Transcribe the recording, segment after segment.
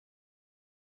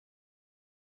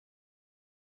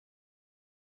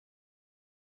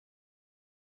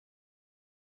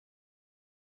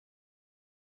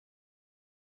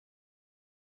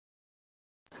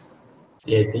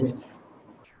Yeah, I think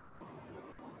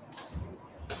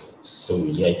so.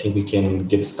 Yeah, I think we can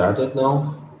get started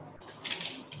now.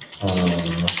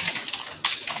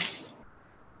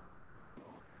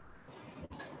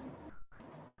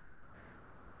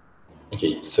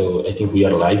 Okay, so I think we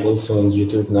are live also on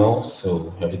YouTube now,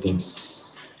 so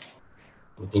everything's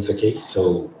okay.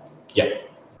 So yeah,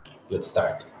 let's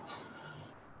start.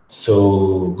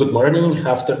 So good morning,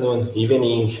 afternoon,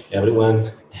 evening,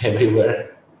 everyone,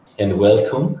 everywhere, and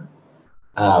welcome.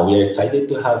 We are excited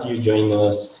to have you join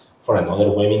us for another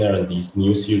webinar on this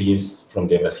new series from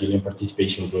the Brazilian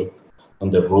Participation Group on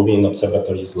the Rubin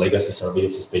Observatory's Legacy Survey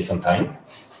of Space and Time.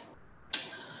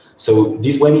 So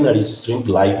this webinar is streamed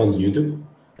live on YouTube,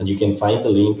 and you can find the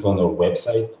link on our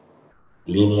website,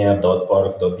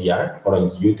 linea.org.br, or on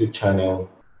YouTube channel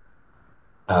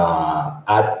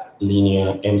at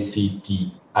Linea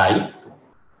MCTI.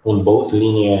 On both,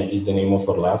 Linea is the name of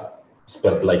our lab,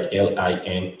 spelled like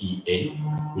L-I-N-E-A,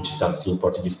 which stands in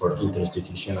Portuguese for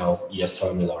Interinstitutional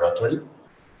E-Astronomy Laboratory.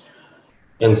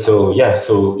 And so, yeah,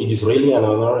 so it is really an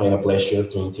honor and a pleasure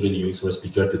to introduce our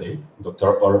speaker today,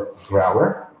 Dr.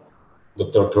 Graur.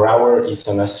 Dr. Graur is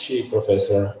an associate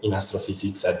professor in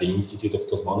astrophysics at the Institute of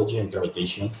Cosmology and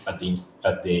Gravitation at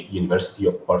the University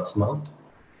of Portsmouth,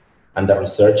 and a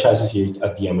research associate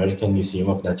at the American Museum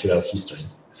of Natural History,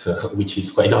 so which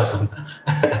is quite awesome.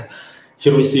 He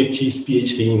received his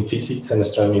PhD in physics and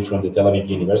astronomy from the Tel Aviv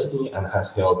University and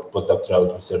has held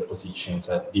postdoctoral research positions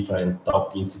at different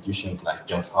top institutions like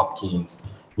Johns Hopkins,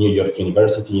 New York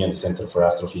University, and the Center for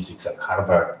Astrophysics at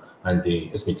Harvard and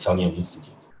the Smithsonian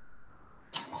Institute.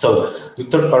 So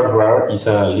Dr. Graur is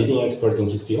a leading expert in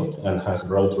his field and has a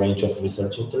broad range of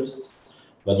research interests,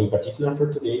 but in particular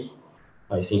for today,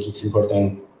 I think it's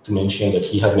important to mention that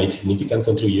he has made significant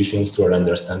contributions to our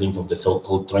understanding of the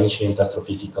so-called transient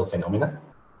astrophysical phenomena,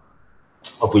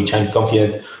 of which I'm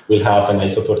confident we'll have a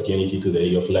nice opportunity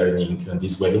today of learning on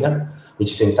this webinar,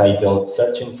 which is entitled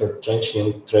Searching for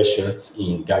Transient Treasures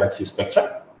in Galaxy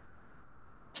Spectra.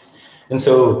 And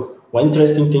so one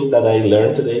interesting thing that I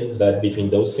learned today is that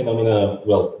between those phenomena,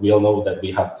 well, we all know that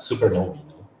we have supernovae,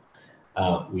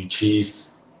 which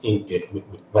is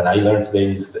what I learned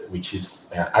today is that, which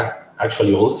is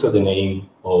actually also the name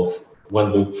of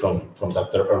one book from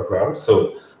Dr. Graur.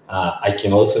 So I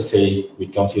can also say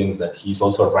with confidence that he's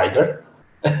also a writer.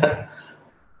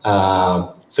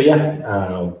 So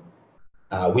yeah,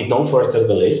 with no further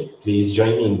delay, please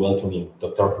join me in welcoming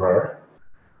Dr. Graur.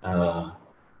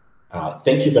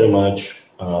 Thank you very much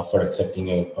for accepting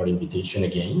our invitation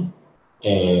again.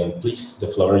 And please, the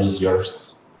floor is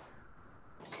yours.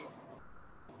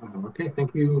 Okay,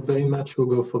 thank you very much,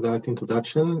 Hugo, for that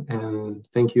introduction, and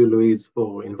thank you, Louise,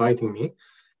 for inviting me.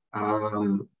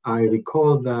 I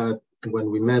recall that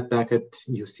when we met back at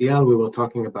UCL, we were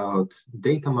talking about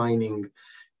data mining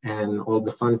and all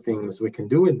the fun things we can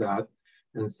do with that.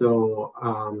 And so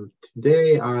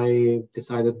today I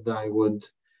decided that I would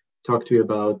talk to you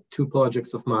about two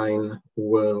projects of mine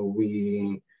where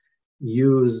we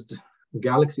used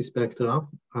galaxy spectra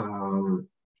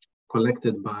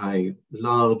collected by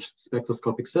large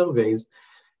spectroscopic surveys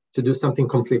to do something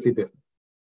completely different.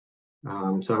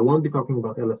 So I won't be talking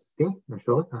about LSC, I'm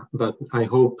sure, but I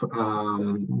hope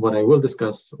what I will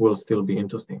discuss will still be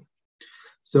interesting.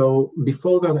 So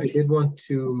before that, I did want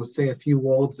to say a few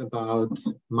words about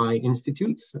my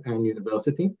institute and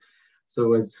university.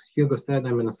 So as Hugo said,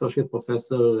 I'm an associate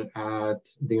professor at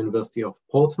the University of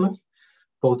Portsmouth.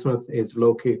 Portsmouth is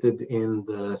located in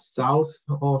the south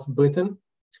of Britain.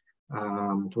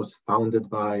 It was founded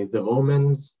by the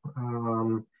Romans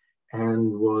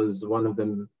and was one of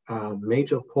the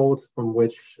major ports from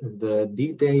which the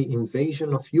D-Day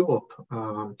invasion of Europe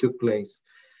took place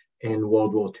in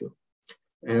World War II.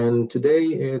 And today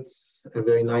it's a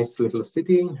very nice little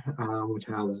city which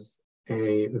has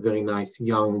a very nice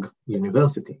young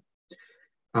university.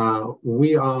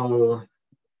 We are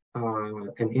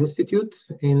an institute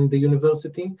in the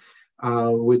university,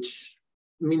 which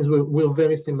means we're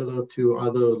very similar to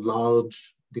other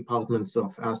large departments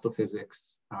of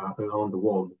astrophysics around the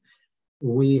world.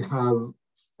 We have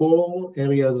 4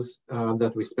 areas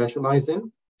that we specialize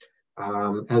in.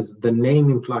 As the name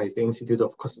implies, the Institute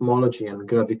of Cosmology and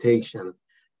Gravitation,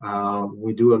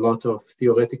 we do a lot of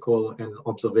theoretical and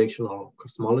observational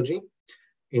cosmology,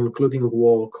 including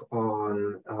work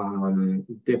on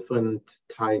different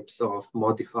types of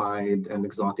modified and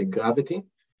exotic gravity.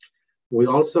 We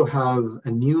also have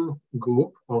a new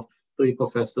group of 3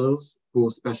 professors who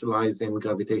specialize in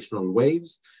gravitational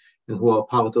waves and who are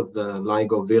part of the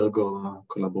LIGO-Virgo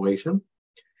collaboration.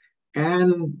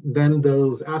 And then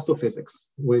there's astrophysics,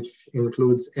 which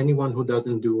includes anyone who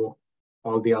doesn't do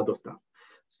all the other stuff.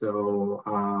 So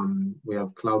we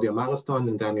have Claudia Marston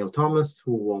and Daniel Thomas,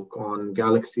 who work on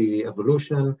galaxy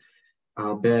evolution,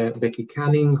 Becky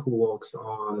Canning, who works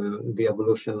on the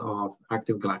evolution of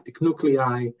active galactic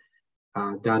nuclei,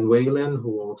 Dan Whalen,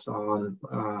 who works on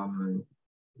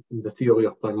the theory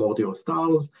of primordial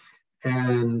stars,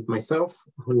 and myself,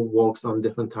 who works on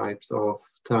different types of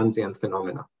transient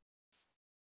phenomena.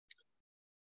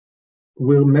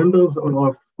 We're members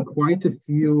of quite a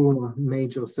few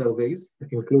major surveys,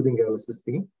 including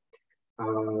LSST,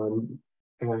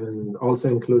 and also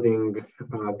including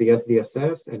the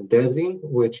SDSS and DESI,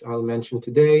 which I'll mention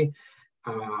today,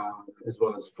 as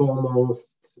well as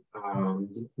Foremost,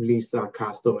 Lisa,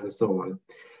 Castor, and so on.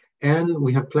 And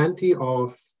we have plenty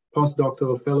of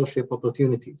postdoctoral fellowship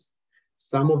opportunities.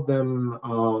 Some of them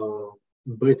are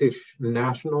British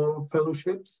national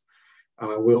fellowships.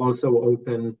 We're also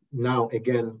open now,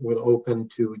 again, we're open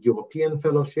to European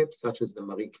fellowships, such as the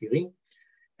Marie Curie.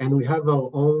 And we have our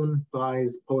own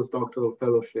prize postdoctoral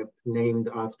fellowship named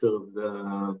after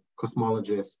the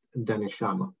cosmologist Dennis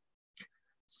Shamma.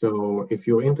 So if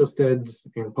you're interested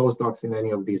in postdocs in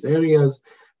any of these areas,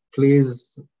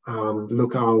 please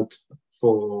look out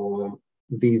for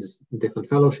these different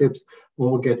fellowships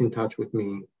or get in touch with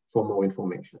me for more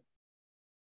information.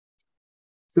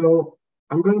 So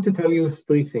I'm going to tell you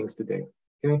three things today,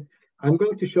 okay? I'm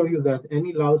going to show you that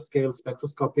any large-scale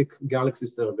spectroscopic galaxy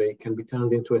survey can be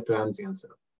turned into a transient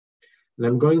survey. And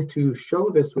I'm going to show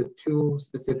this with two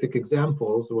specific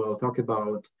examples where I'll talk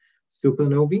about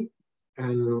supernovae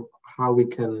and how we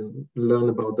can learn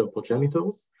about their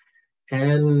progenitors,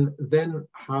 and then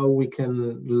how we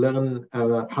can learn,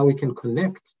 how we can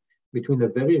connect between a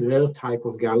very rare type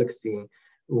of galaxy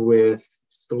with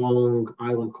strong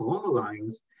iron coronal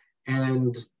lines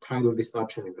and tidal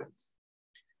disruption events.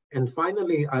 And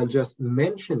finally, I'll just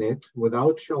mention it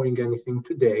without showing anything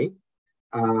today,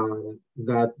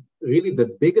 that really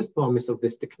the biggest promise of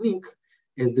this technique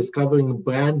is discovering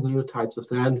brand new types of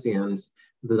transients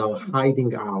that are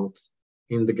hiding out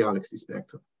in the galaxy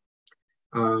spectrum.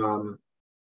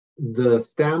 The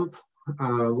stamp,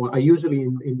 well, I usually,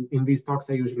 in these talks,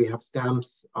 I usually have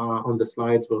stamps on the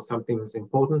slides where something is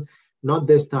important. Not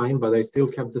this time, but I still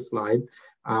kept the slide.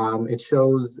 It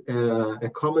shows a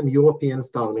common European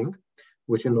starling,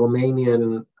 which in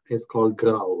Romanian is called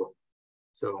Graur.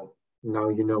 So now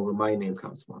you know where my name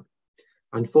comes from.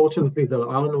 Unfortunately, there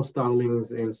are no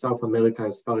starlings in South America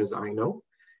as far as I know,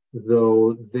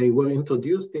 though they were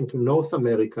introduced into North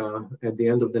America at the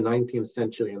end of the 19th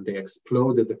century and they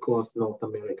exploded across North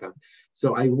America.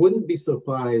 So I wouldn't be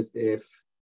surprised if,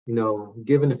 you know,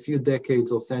 given a few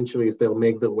decades or centuries, they'll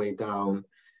make their way down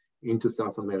into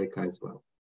South America as well.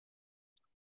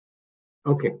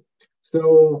 Okay,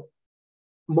 so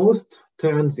most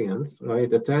transients,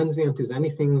 right? A transient is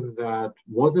anything that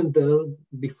wasn't there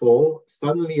before,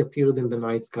 suddenly appeared in the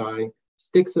night sky,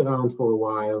 sticks around for a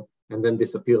while, and then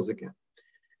disappears again.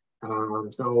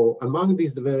 So among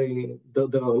these,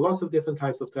 there are lots of different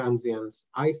types of transients.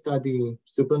 I study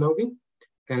supernovae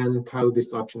and tidal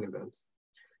disruption events.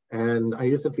 And I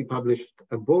recently published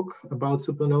a book about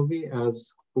supernovae,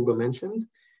 as Hugo mentioned,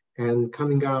 and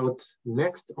coming out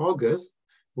next August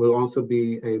will also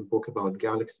be a book about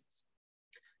galaxies.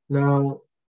 Now,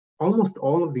 almost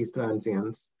all of these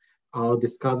transients are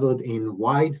discovered in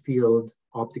wide field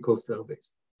optical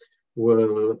surveys,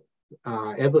 where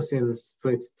ever since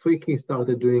Fritz Zwicky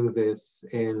started doing this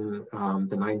in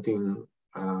the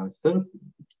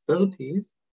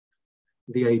 1930s,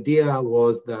 the idea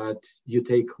was that you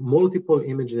take multiple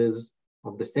images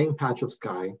of the same patch of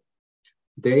sky,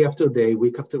 day after day,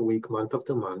 week after week, month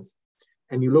after month,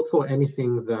 and you look for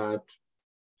anything that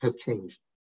has changed.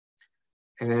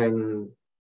 And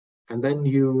then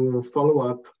you follow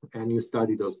up and you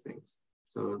study those things.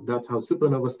 So that's how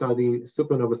supernova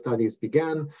studies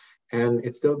began, and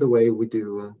it's still the way we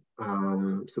do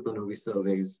supernovae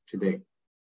surveys today.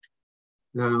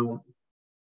 Now,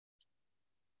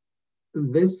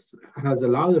 this has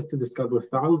allowed us to discover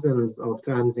thousands of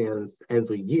transients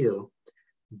every year,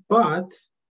 but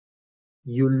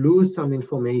you lose some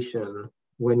information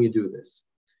when you do this,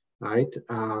 right?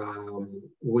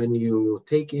 When you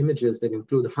take images that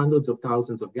include hundreds of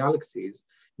thousands of galaxies,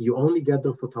 you only get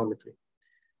their photometry,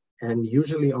 and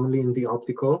usually only in the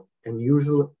optical, and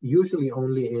usually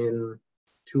only in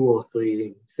 2 or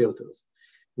 3 filters,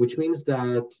 which means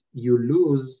that you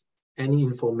lose any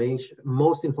information,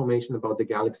 most information about the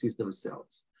galaxies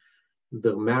themselves,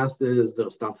 their masses, their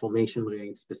star formation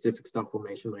rates, specific star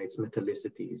formation rates,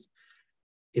 metallicities.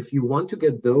 If you want to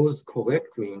get those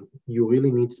correctly, you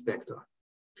really need spectra.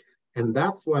 And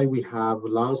that's why we have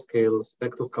large-scale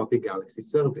spectroscopic galaxy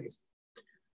surveys.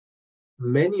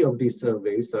 Many of these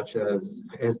surveys, such as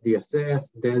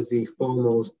SDSS, DESI,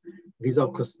 foremost, these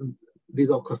are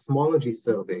cosmology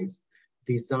surveys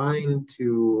designed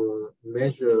to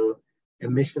measure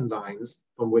emission lines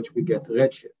from which we get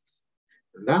redshifts.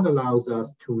 And that allows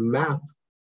us to map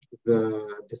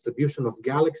the distribution of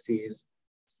galaxies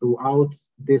throughout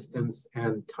distance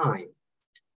and time,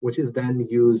 which is then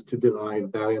used to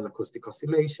derive baryon acoustic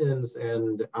oscillations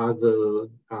and other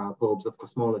probes of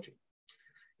cosmology.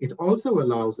 It also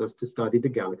allows us to study the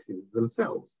galaxies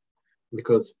themselves,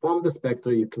 because from the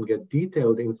spectra, you can get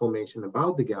detailed information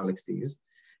about the galaxies,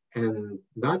 and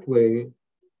that way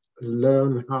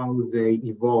learn how they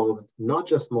evolved, not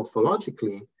just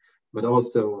morphologically, but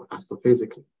also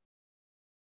astrophysically.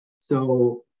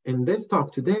 So in this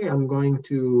talk today, I'm going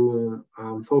to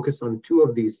focus on two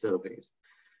of these surveys.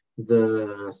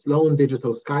 The Sloan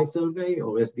Digital Sky Survey,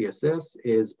 or SDSS,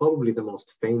 is probably the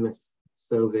most famous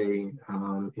survey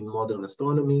in modern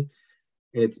astronomy.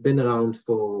 It's been around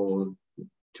for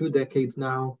 2 decades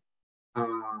now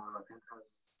and has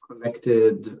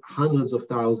collected hundreds of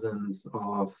thousands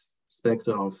of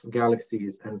spectra of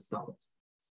galaxies and stars.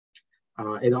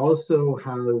 It also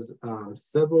has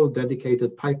several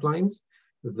dedicated pipelines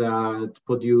that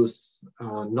produce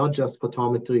not just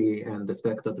photometry and the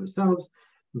spectra themselves,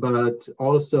 but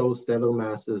also stellar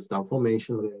masses, star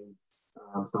formation rates,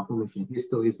 star formation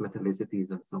histories,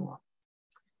 metallicities, and so on.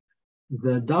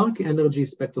 The Dark Energy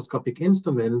Spectroscopic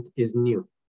Instrument is new.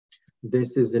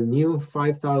 This is a new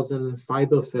 5,000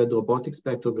 fiber-fed robotic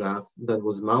spectrograph that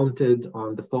was mounted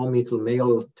on the 4-meter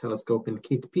Mayall telescope in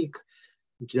Kitt Peak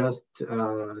just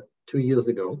 2 years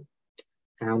ago,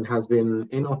 and has been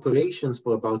in operations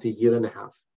for about 1.5 years.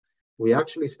 We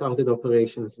actually started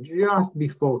operations just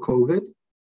before COVID,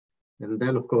 and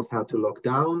then of course had to lock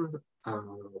down.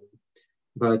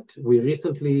 But we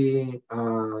recently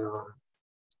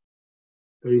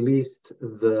released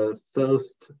the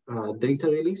first data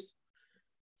release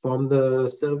from the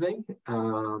survey,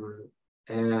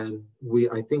 and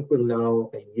I think we're now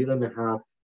 1.5 years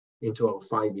into our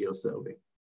 5-year survey.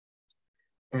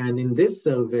 And in this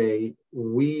survey,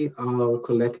 we are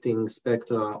collecting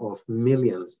spectra of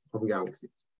millions of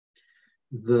galaxies.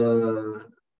 The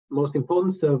most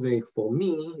important survey for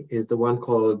me is the one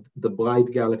called the Bright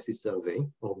Galaxy Survey,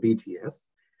 or BGS,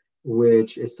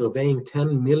 which is surveying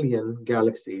 10 million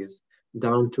galaxies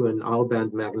down to an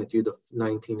R-band magnitude of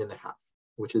 19.5,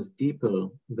 which is deeper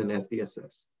than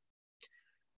SDSS.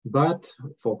 But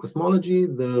for cosmology,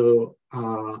 there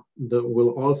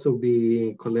will also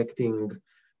be collecting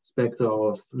spectra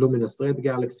of luminous red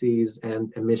galaxies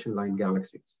and emission line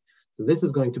galaxies. So this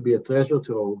is going to be a treasure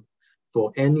trove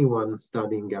for anyone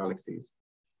studying galaxies.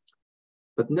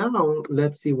 But now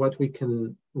let's see what we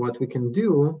can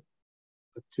do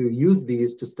to use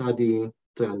these to study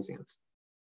transients.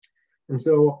 And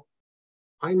so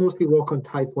I mostly work on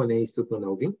type 1a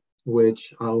supernovae,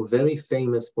 which are very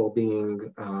famous for being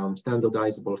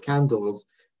standardizable candles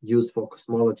used for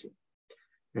cosmology.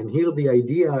 And here the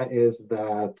idea is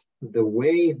that the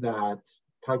way that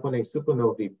type 1a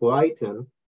supernovae brighten,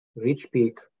 reach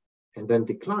peak, and then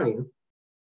decline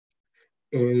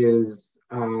is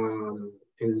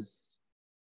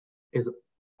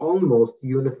almost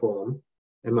uniform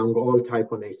among all type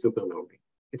 1a supernovae.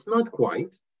 It's not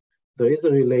quite. There is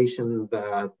a relation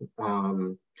that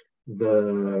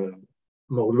the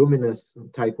more luminous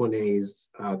type 1a's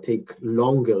take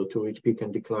longer to reach peak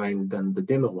and decline than the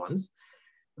dimmer ones.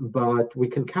 But we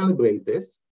can calibrate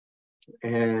this,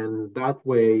 and that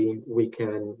way we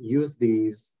can use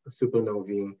these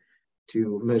supernovae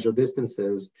to measure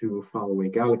distances to faraway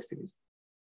galaxies.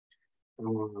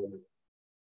 Well,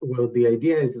 the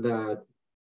idea is that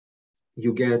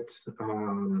you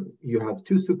have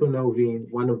 2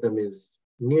 supernovae. One of them is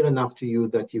near enough to you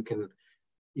that you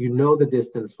know the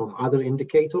distance from other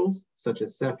indicators, such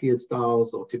as Cepheid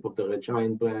stars or tip of the red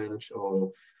giant branch,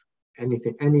 or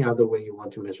any other way you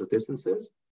want to measure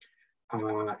distances.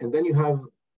 And then you have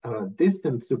a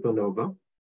distant supernova,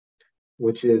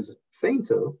 which is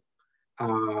fainter,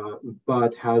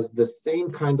 but has the same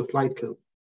kind of light curve.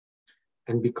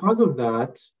 And because of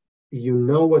that, you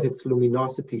know what its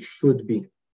luminosity should be,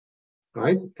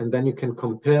 right? And then you can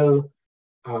compare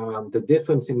the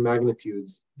difference in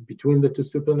magnitudes between the 2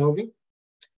 supernovae.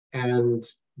 And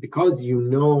because you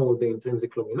know the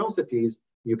intrinsic luminosities,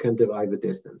 you can derive a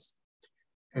distance.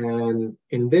 And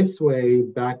in this way,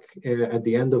 back at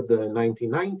the end of the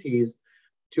 1990s,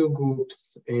 2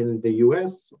 groups in the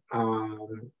US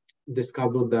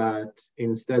discovered that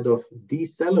instead of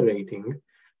decelerating,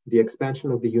 the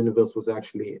expansion of the universe was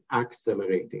actually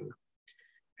accelerating.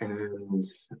 And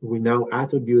we now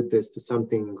attribute this to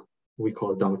something we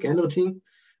call dark energy,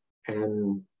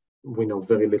 and we know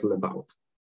very little about.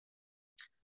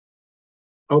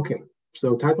 Okay,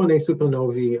 so type 1a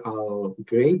supernovae are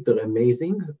great, they're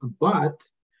amazing, but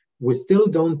we still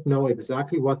don't know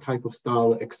exactly what type of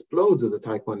star explodes as a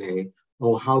type 1a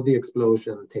or how the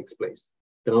explosion takes place.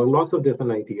 There are lots of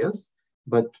different ideas,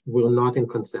 but we're not in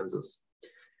consensus.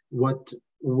 What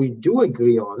we do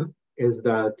agree on is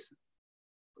that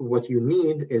what you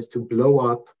need is to blow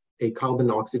up a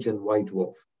carbon-oxygen white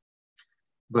dwarf.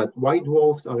 But white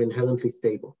dwarfs are inherently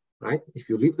stable, right? If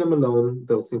you leave them alone,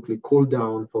 they'll simply cool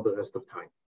down for the rest of time.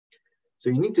 So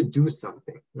you need to do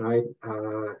something, right?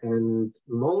 And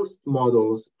most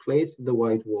models place the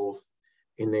white dwarf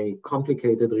in a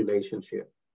complicated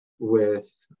relationship with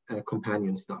a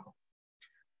companion star.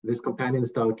 This companion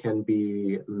star can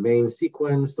be main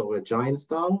sequence or a giant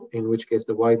star, in which case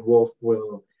the white dwarf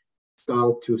will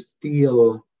start to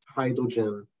steal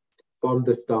hydrogen from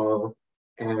the star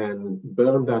and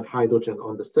burn that hydrogen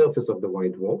on the surface of the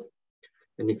white dwarf.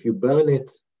 And if you burn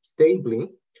it stably,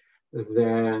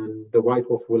 then the white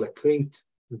dwarf will accrete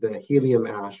the helium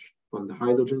ash from the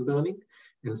hydrogen burning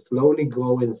and slowly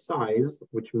grow in size,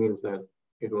 which means that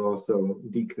it will also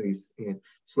decrease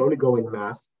slowly grow in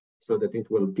mass so that it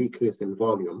will decrease in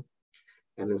volume.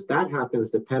 And as that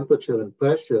happens, the temperature and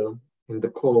pressure in the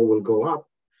core will go up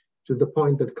to the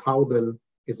point that carbon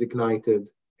is ignited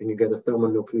and you get a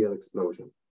thermonuclear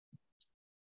explosion.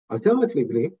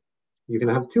 Alternatively, you can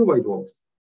have two white dwarfs.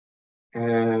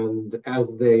 And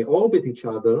as they orbit each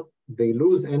other, they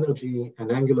lose energy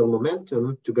and angular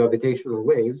momentum to gravitational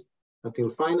waves until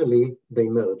finally they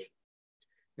merge.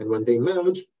 And when they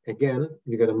merge, again,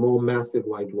 you get a more massive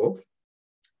white dwarf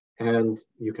and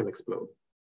you can explode.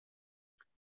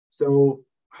 So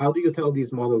how do you tell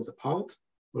these models apart?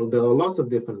 Well, there are lots of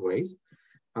different ways.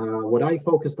 What I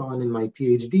focused on in my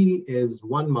PhD is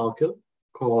one marker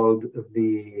called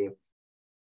the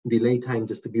delay time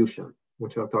distribution,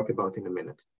 which I'll talk about in a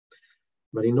minute.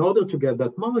 But in order to get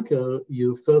that marker,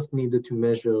 you first needed to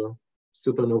measure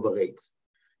supernova rates.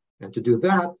 And to do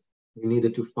that, you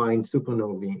needed to find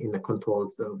supernovae in a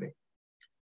controlled survey.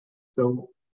 So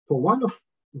for one of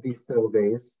these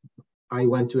surveys, I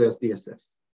went to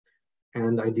SDSS.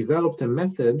 And I developed a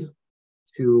method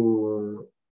to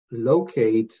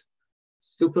locate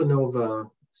supernova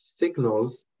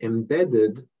signals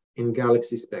embedded in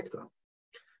galaxy spectra.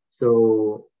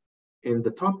 So in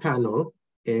the top panel,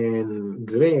 in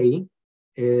gray,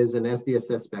 is an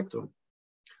SDSS spectrum.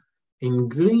 In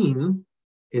green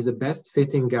is a best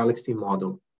fitting galaxy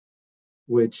model,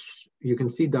 which you can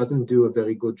see doesn't do a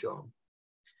very good job.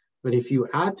 But if you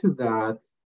add to that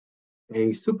a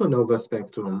supernova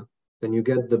spectrum, then you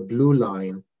get the blue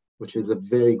line, which is a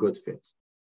very good fit.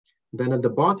 Then at the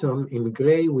bottom, in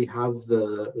gray, we have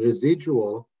the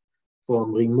residual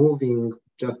from removing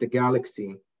just a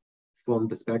galaxy from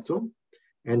the spectrum.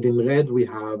 And in red, we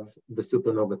have the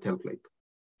supernova template.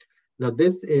 Now,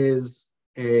 this is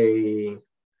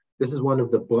one of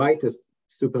the brightest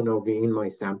supernovae in my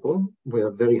sample with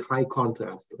a very high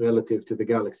contrast relative to the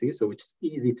galaxy, so it's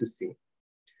easy to see.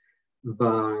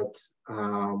 But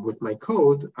with my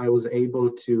code, I was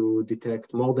able to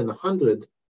detect more than 100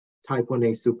 type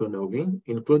 1a supernovae,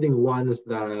 including ones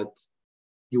that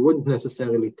you wouldn't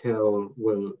necessarily tell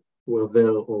were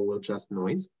there or were just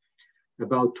noise.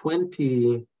 About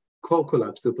 20 core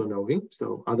collapse supernovae,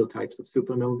 so other types of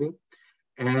supernovae,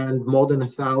 and more than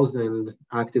 1,000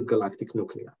 active galactic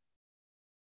nuclei.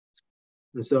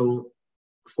 And so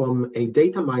from a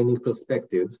data mining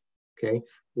perspective, okay,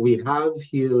 we have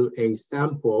here a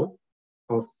sample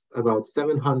of about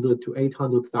 700 to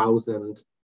 800,000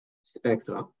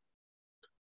 spectra,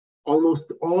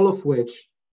 almost all of which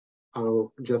are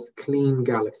just clean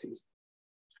galaxies.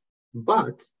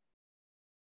 But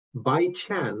by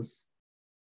chance,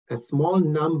 a small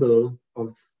number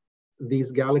of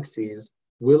these galaxies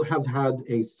will have had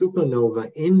a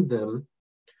supernova in them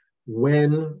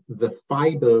when the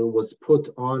fiber was put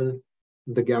on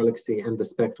the galaxy and the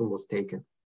spectrum was taken.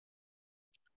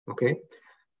 Okay,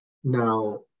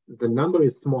 now the number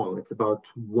is small. It's about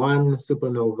one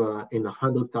supernova in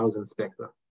 100,000 spectra.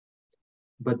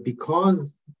 But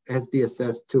because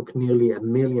SDSS took nearly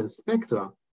 1 million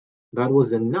spectra, that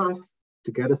was enough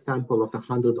to get a sample of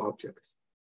 100 objects,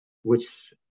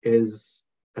 which is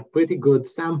a pretty good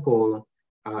sample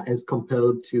as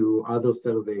compared to other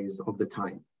surveys of the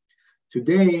time.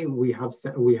 Today, we have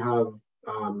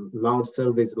large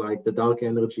surveys like the Dark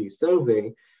Energy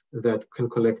Survey that can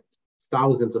collect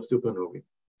thousands of supernovae.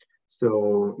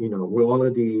 So, we're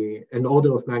already an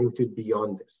order of magnitude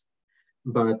beyond this.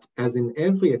 But as in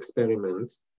every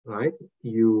experiment, right,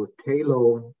 you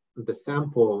tailor the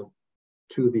sample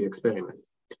to the experiment.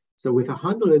 So with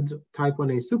 100 type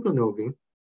 1a supernovae,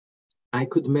 I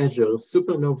could measure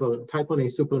type 1a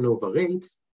supernova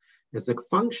rates as a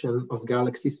function of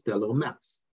galaxy stellar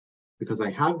mass, because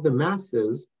I have the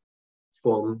masses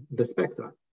from the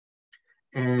spectra.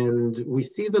 And we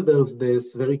see that there's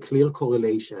this very clear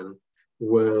correlation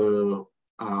where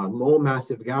more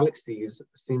massive galaxies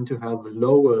seem to have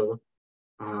lower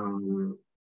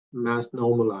mass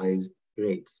normalized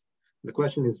rates. The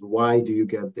question is, why do you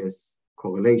get this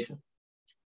correlation?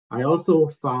 I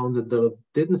also found that there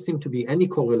didn't seem to be any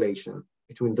correlation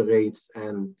between the rates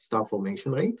and star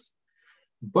formation rates.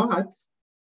 But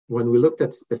when we looked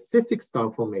at specific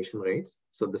star formation rates,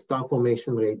 so the star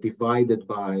formation rate divided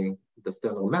by the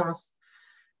stellar mass,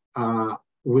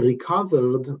 we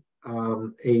recovered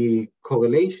a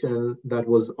correlation that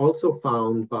was also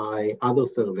found by other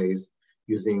surveys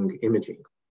using imaging.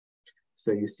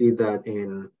 So you see that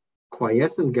in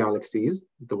quiescent galaxies,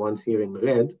 the ones here in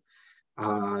red,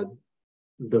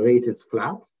 the rate is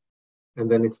flat, and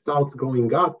then it starts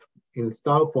going up in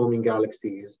star-forming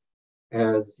galaxies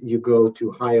as you go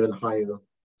to higher and higher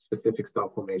specific star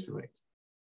formation rates.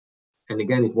 And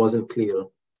again, it wasn't clear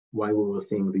why we were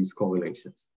seeing these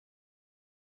correlations.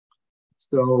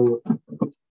 So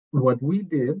what we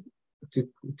did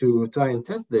to try and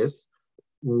test this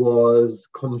was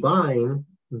combine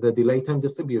the delay time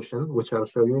distribution, which I'll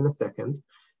show you in a second,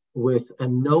 with a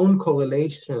known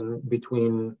correlation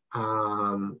between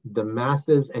the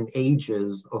masses and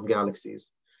ages of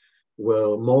galaxies,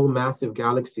 where more massive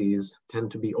galaxies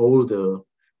tend to be older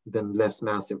than less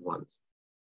massive ones.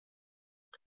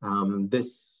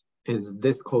 This is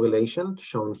this correlation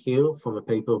shown here from a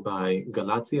paper by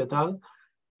Galazzi et al.,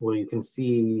 where you can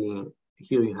see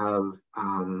here you have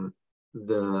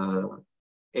the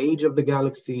age of the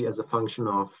galaxy as a function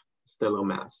of stellar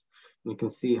mass. And you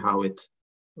can see how it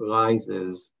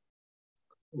rises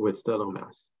with stellar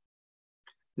mass.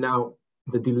 Now,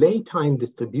 the delay time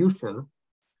distribution,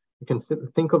 you can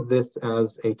think of this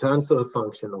as a transfer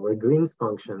function or a Green's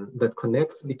function that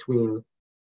connects between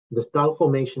the star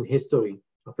formation history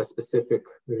of a specific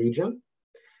region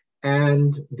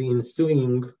and the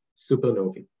ensuing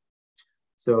supernovae.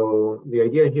 So the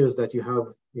idea here is that you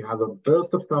have a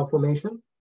burst of star formation,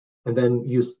 and then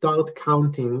you start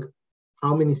counting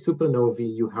how many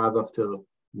supernovae you have after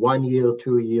 1 year,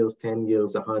 2 years, 10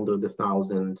 years, 100,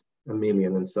 1,000,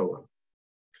 1,000,000, and so on.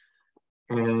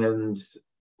 And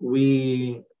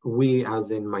we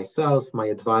as in myself, my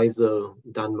advisor,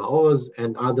 Dan Maoz,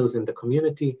 and others in the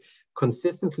community,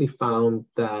 consistently found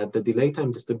that the delay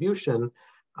time distribution,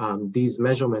 these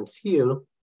measurements here,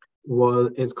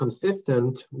 is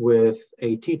consistent with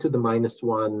a t to the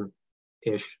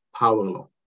 -1-ish power law.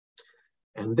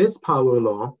 And this power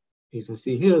law, you can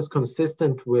see here, is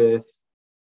consistent with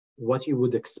what you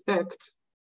would expect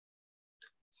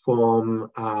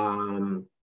from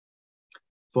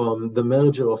the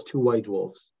merger of two white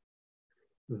dwarfs.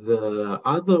 The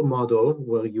other model,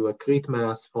 where you accrete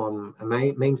mass from a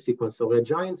main sequence or a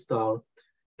giant star,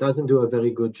 doesn't do a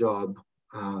very good job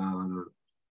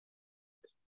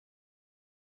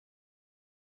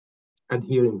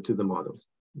adhering to the models,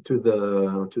 to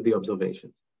the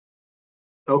observations.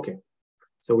 Okay,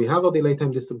 so we have our delay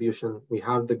time distribution, we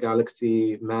have the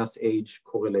galaxy mass age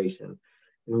correlation,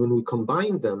 and when we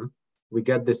combine them, we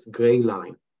get this gray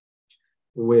line,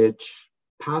 which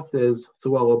passes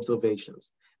through our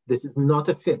observations. This is not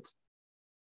a fit,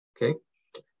 okay?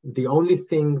 The only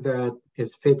thing that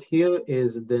is fit here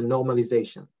is the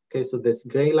normalization, okay? So this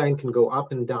gray line can go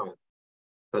up and down,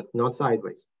 but not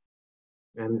sideways.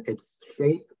 And its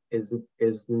shape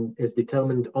is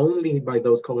determined only by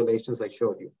those correlations I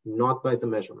showed you, not by the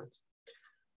measurements.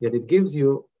 Yet it gives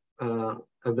you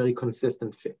a very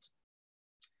consistent fit.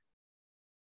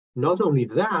 Not only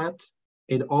that,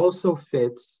 it also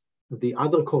fits the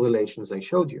other correlations I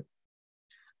showed you.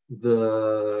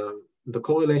 The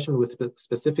correlation with the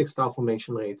specific star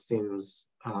formation rate seems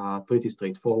pretty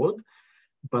straightforward,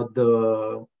 but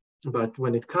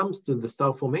when it comes to the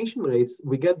star formation rates,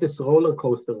 we get this roller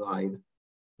coaster ride,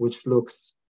 which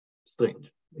looks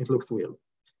strange. It looks weird.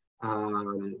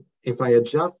 If I had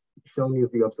just shown you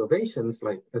the observations,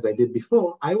 like as I did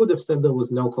before, I would have said there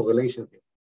was no correlation here,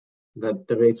 that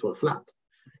the rates were flat.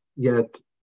 Yet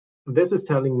this is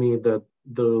telling me that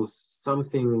there's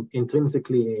something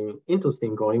intrinsically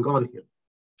interesting going on here.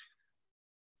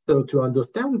 So to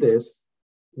understand this,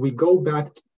 we go back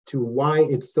to why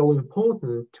it's so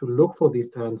important to look for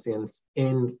these transients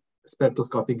in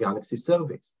spectroscopic galaxy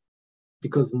surveys,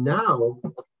 because now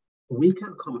we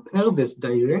can compare this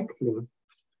directly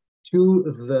to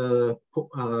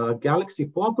the galaxy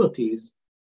properties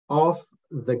of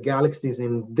the galaxies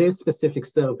in this specific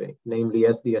survey, namely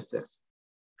SDSS.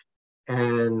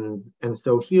 And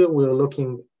so here we're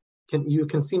looking, you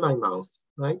can see my mouse,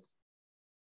 right?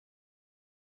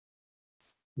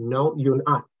 No,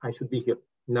 I should be here.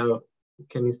 Now,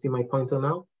 can you see my pointer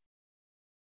now?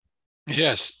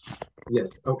 Yes.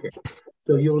 Yes, okay.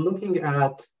 So you're looking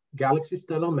at galaxy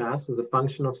stellar mass as a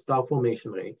function of star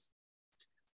formation rates.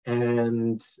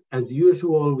 And as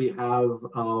usual, we have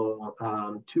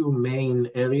our two main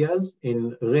areas.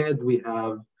 In red, we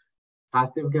have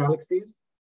passive galaxies.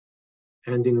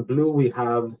 And in blue, we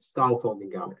have star-forming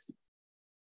galaxies.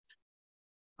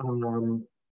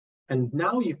 And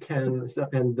now you can,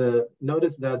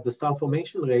 notice that the star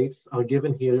formation rates are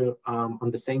given here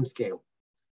on the same scale.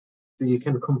 So you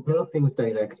can compare things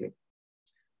directly.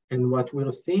 And what we're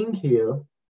seeing here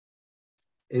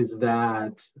is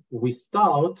that we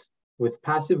start with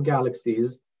passive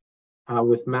galaxies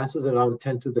with masses around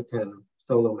 10 to the 10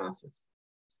 solar masses.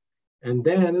 And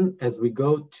then as we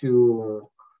go to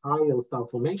higher star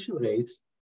formation rates,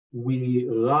 we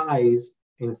rise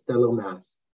in stellar mass.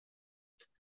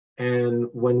 And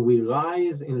when we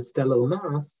rise in stellar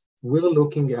mass, we're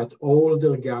looking at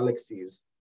older galaxies.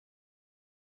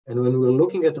 And when we're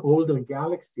looking at older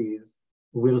galaxies,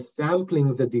 we're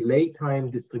sampling the delay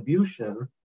time distribution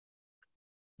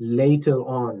later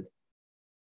on,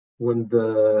 when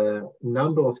the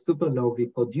number of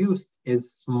supernovae produced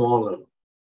is smaller.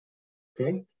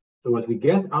 Okay? So what we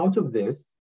get out of this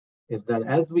is that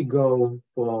as we go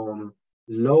from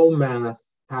low mass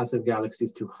passive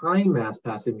galaxies to high mass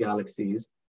passive galaxies,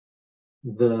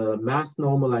 the mass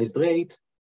normalized rate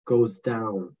goes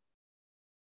down.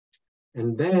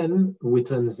 And then we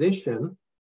transition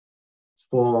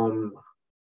from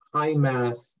high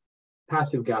mass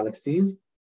passive galaxies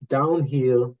down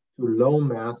here to low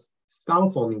mass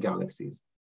star forming galaxies.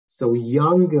 So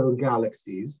younger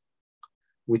galaxies,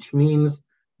 which means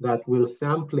that we're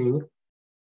sampling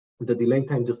the delay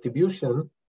time distribution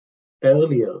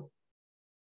earlier.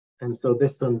 And so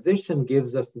this transition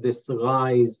gives us this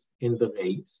rise in the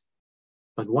rates.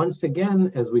 But once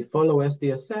again, as we follow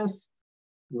SDSS,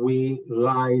 we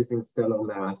rise in stellar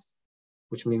mass,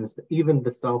 which means that even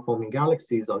the star-forming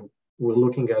galaxies we're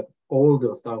looking at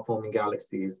older star-forming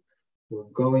galaxies. We're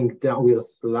going down, we're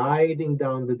sliding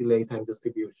down the delay time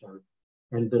distribution,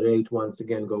 and the rate once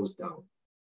again goes down.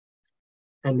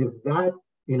 And if that,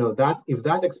 if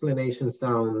that explanation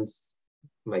sounds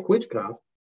like witchcraft,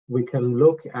 we can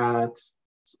look at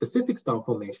specific star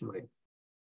formation rates.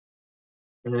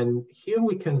 And here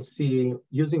we can see,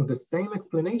 using the same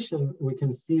explanation, we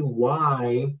can see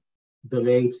why the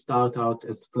rates start out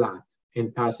as flat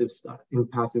in passive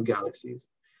galaxies.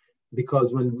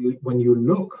 Because when you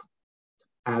look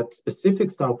at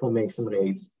specific star formation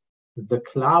rates, the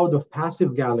cloud of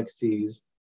passive galaxies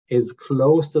is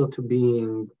closer to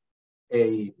being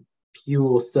a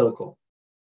pure circle,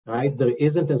 right? There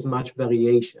isn't as much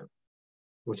variation,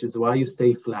 which is why you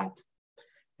stay flat.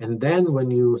 And then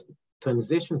when you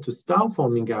transition to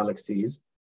star-forming galaxies,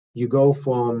 you go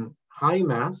from high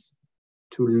mass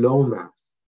to low mass,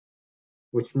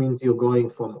 which means you're going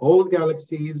from old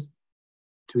galaxies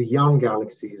to young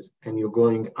galaxies, and you're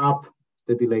going up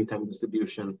the delay time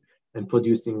distribution and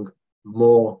producing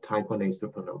more type 1a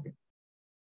supernovae.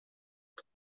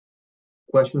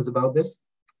 Questions about this?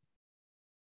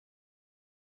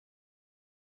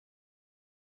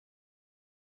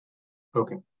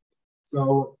 Okay,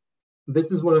 so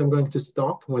this is where I'm going to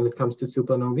stop when it comes to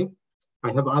supernovae.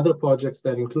 I have other projects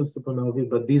that include supernovae,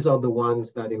 but these are the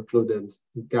ones that included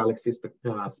galaxy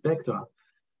spectra.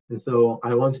 And so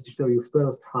I wanted to show you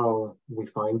first how we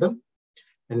find them.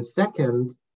 And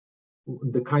second,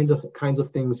 the kinds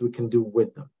of things we can do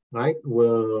with them, right?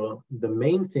 Well, the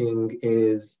main thing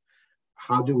is,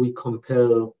 how do we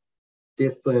compare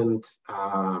different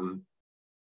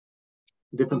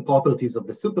properties of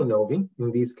the supernovae,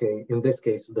 in this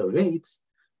case, the rates,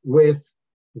 with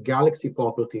galaxy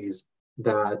properties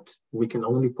that we can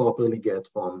only properly get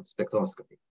from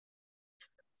spectroscopy.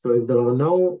 So if there are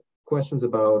no questions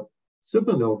about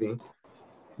supernovae,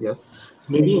 yes?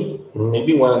 Maybe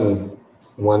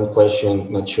one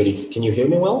question, not sure if, can you hear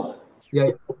me well?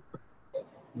 Yeah.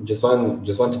 Just want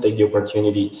to take the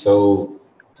opportunity. So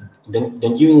then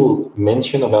you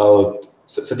mentioned about,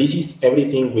 so this is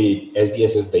everything with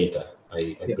SDSS data,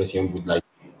 I Yeah. presume, with like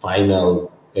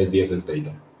final SDSS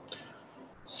data.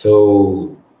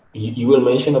 So you will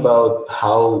mention about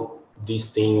how these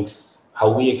things,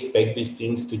 how we expect these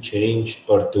things to change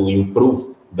or to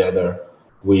improve better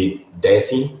with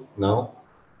DESI now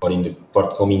or in the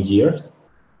forthcoming years?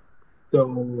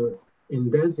 So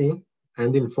in DESI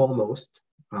and in Foremost,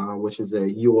 which is a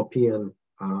European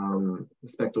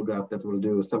spectrograph that will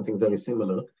do something very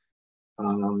similar,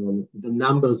 the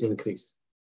numbers increase.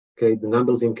 Okay, the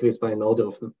numbers increase by an order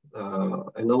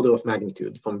of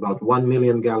magnitude, from about 1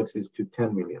 million galaxies to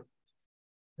 10 million.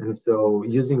 And so,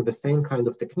 using the same kind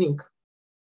of technique,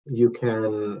 you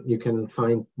can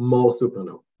find more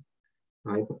supernovae,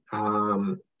 right?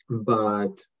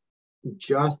 But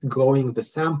just growing the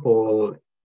sample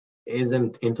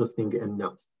isn't interesting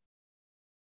enough.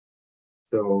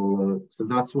 So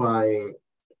that's why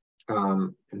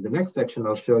in the next section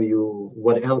I'll show you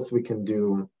what else we can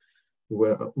do.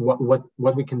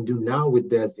 What we can do now with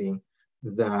DESI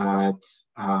that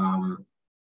I'll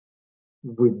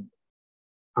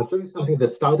show you something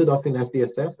that started off in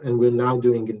SDSS and we're now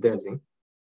doing in DESI,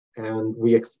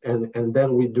 and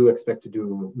then we do expect to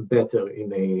do better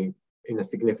in a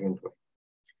significant way.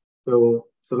 So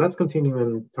let's continue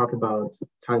and talk about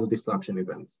tidal disruption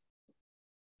events.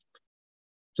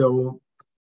 So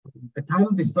a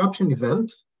tidal disruption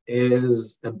event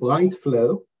is a bright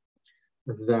flare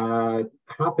that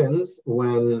happens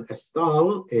when a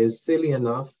star is silly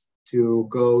enough to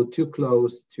go too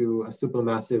close to a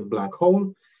supermassive black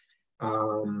hole,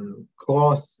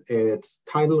 cross its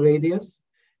tidal radius,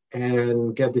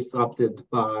 and get disrupted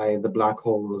by the black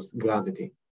hole's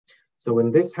gravity. So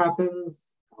when this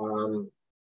happens,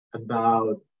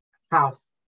 about half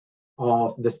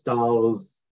of the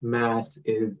star's mass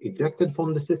is ejected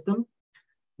from the system,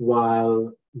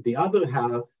 while the other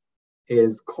half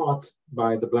is caught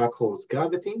by the black hole's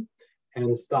gravity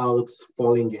and starts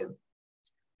falling in.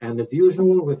 And as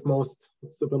usual with most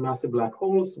supermassive black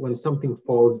holes, when something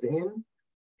falls in,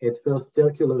 it first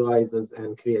circularizes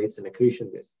and creates an accretion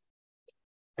disk.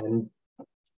 And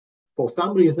for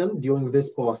some reason, during this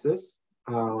process,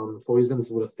 for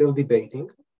reasons we're still debating,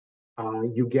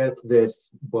 you get this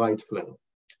bright flare.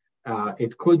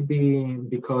 It could be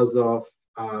because of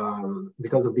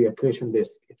the accretion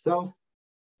disk itself,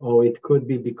 or it could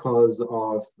be because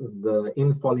of the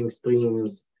infalling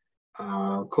streams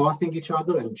crossing each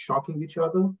other and shocking each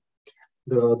other.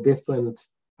 There are different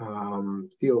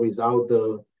theories out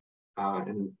there,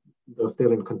 and they're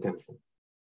still in contention.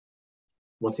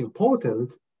 What's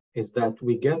important is that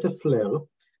we get a flare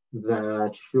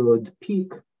that should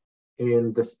peak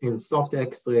in soft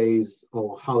X-rays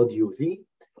or hard UV,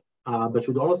 but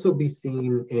should also be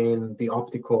seen in the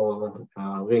optical,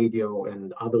 radio,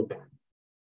 and other bands.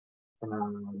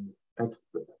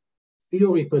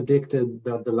 Theory predicted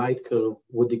that the light curve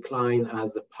would decline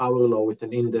as a power law with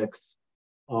an index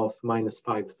of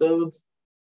 -5/3,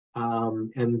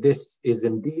 and this is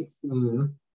indeed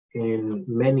seen in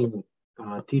many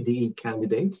TDE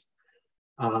candidates.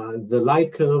 The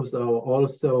light curves are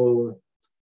also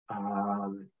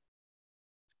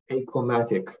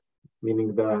achromatic,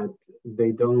 meaning that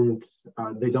they don't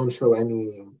show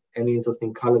any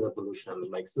interesting color evolution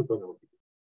like supernovae.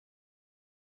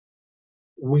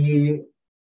 We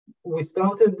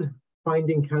started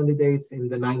finding candidates in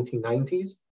the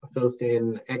 1990s, first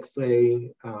in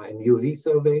X-ray and UV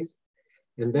surveys,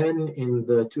 and then in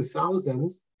the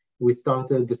 2000s, we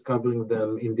started discovering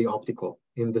them in the optical,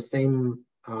 in the same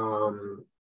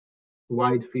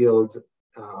wide field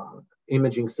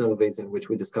imaging surveys in which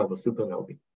we discover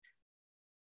supernovae.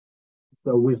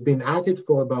 So we've been at it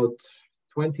for about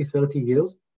 20, 30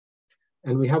 years,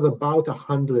 and we have about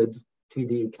 100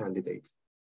 TDE candidates.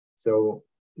 So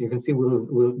you can see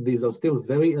these are still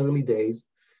very early days.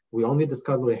 We only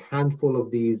discover a handful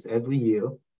of these every year,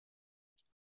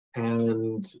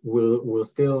 and we're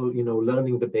still,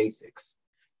 learning the basics.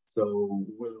 So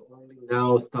we're only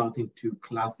now starting to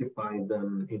classify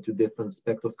them into different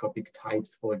spectroscopic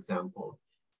types, for example,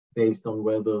 based on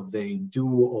whether they do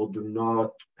or do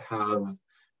not have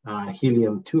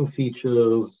helium-2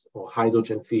 features or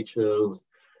hydrogen features,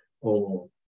 or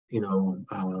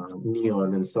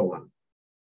neon and so on.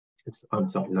 I'm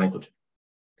sorry, nitrogen.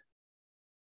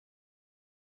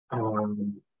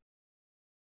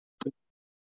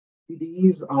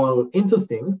 These are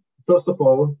interesting, first of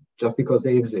all, just because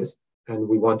they exist and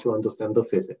we want to understand the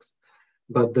physics.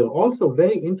 But they're also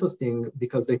very interesting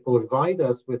because they provide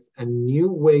us with a new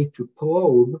way to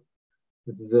probe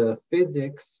the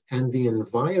physics and the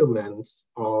environments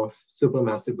of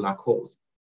supermassive black holes.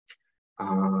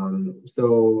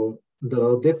 So there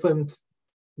are different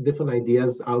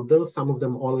ideas out there, some of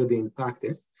them already in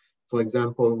practice. For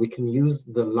example, we can use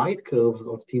the light curves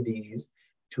of TDEs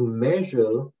to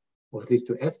measure or at least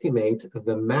to estimate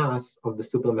the mass of the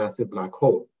supermassive black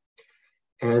hole.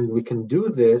 And we can do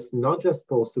this not just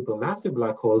for supermassive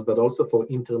black holes, but also for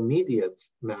intermediate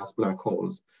mass black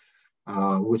holes,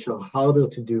 which are harder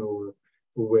to do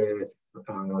with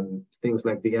things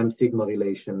like the M-sigma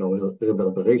relation or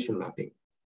reverberation mapping.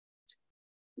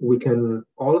 We can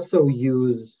also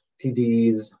use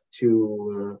TDEs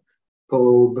to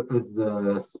probe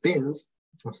the spins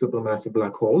of supermassive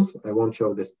black holes. I won't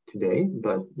show this today,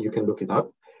 but you can look it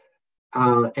up.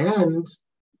 And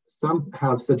some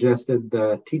have suggested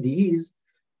that TDEs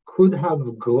could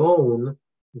have grown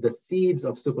the seeds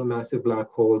of supermassive black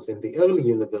holes in the early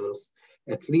universe,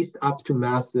 at least up to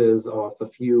masses of a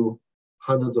few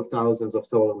hundreds of thousands of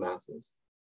solar masses,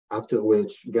 after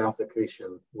which gas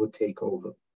accretion would take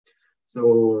over.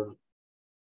 So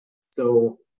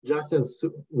just as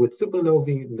with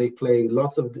supernovae, they play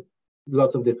lots of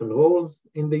different roles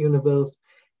in the universe,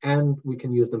 and we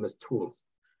can use them as tools.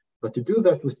 But to do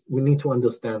that, we need to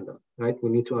understand them, right? We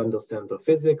need to understand their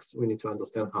physics. We need to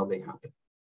understand how they happen.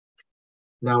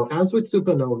 Now, as with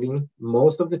supernovae,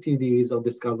 most of the TDEs are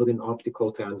discovered in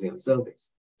optical transient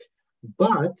surveys.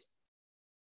 But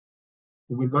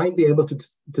we might be able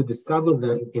to discover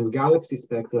them in galaxy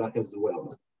spectra as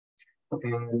well.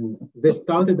 And this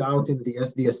started out in the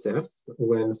SDSS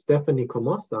when Stephanie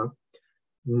Comossa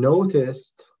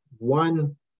noticed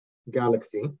one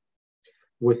galaxy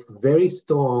with very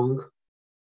strong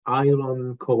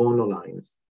iron coronal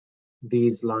lines,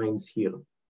 these lines here.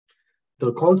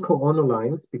 They're called coronal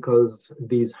lines because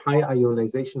these high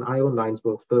ionization iron lines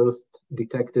were first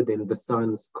detected in the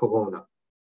sun's corona,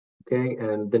 okay?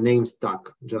 And the name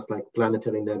stuck, just like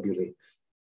planetary nebulae.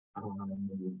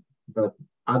 But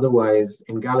otherwise,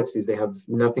 in galaxies, they have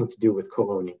nothing to do with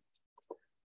coronae.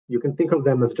 You can think of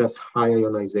them as just high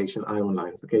ionization iron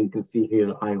lines, okay? You can see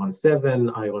here iron 7,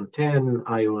 iron 10,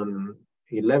 iron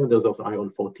 11, there's also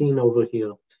iron 14 over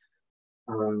here.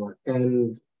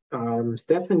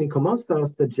 Stephanie Comossa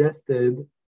suggested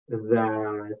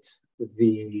that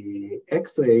the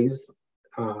X-rays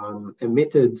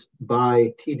emitted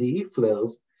by TDE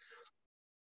flares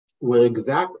were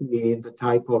exactly the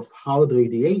type of hard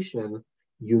radiation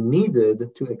you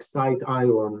needed to excite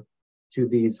iron to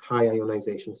these high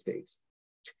ionization states.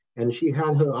 And she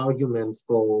had her arguments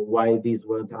for why these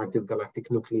weren't active galactic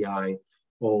nuclei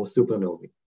or supernovae.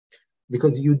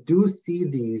 Because you do see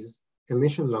these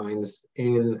emission lines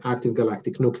in active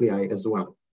galactic nuclei as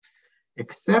well.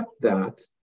 Except that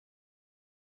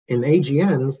in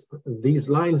AGNs, these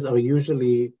lines are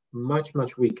usually much,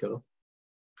 much weaker.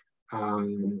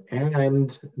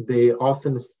 And they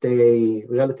often stay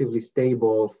relatively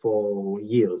stable for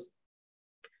years.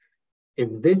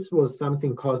 If this was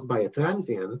something caused by a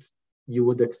transient, you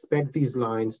would expect these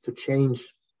lines to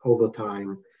change over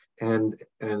time and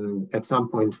at some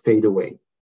point fade away.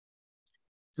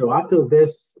 So after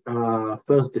this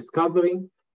first discovery,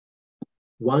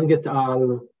 Wang et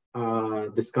al.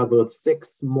 Discovered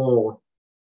 6 more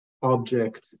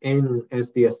objects in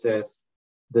SDSS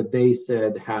that they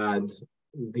said had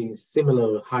these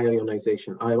similar high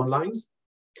ionization iron lines.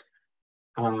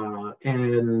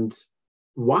 And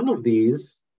one of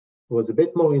these was a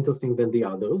bit more interesting than the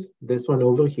others. This one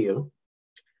over here.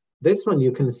 This one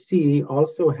you can see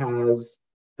also has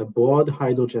a broad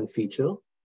hydrogen feature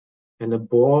and a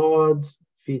broad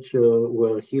feature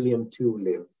where helium-2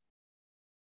 lives.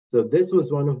 So this was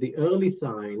one of the early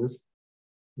signs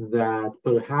that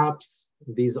perhaps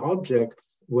these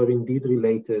objects were indeed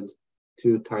related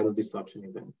to tidal disruption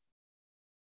events.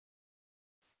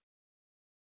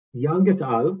 Yang et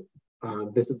al.,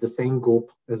 this is the same group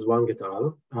as Wang et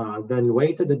al., then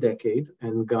waited a decade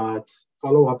and got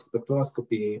follow-up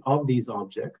spectroscopy of these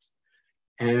objects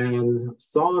and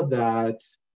saw that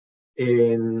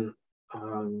in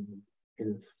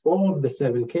 4 of the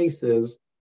 7 cases,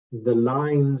 the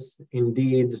lines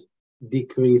indeed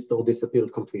decreased or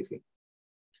disappeared completely.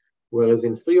 Whereas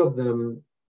in 3 of them,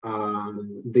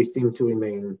 they seem to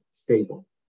remain stable.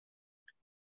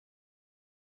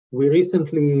 We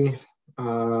recently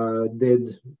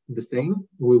did the same.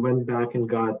 We went back and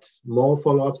got more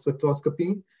follow-up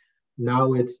spectroscopy.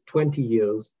 Now it's 20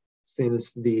 years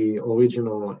since the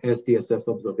original SDSS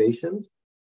observations.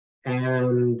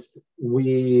 And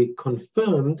we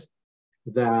confirmed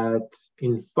that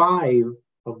in 5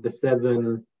 of the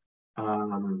 7,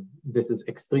 this is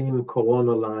extreme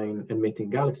coronal line emitting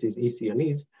galaxies,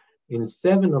 ECNEs, in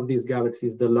 7 of these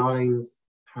galaxies, the lines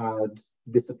had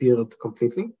disappeared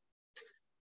completely.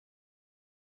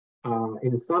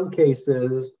 In some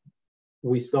cases,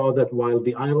 we saw that while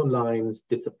the iron lines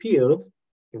disappeared,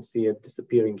 you can see it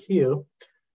disappearing here,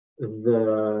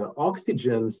 the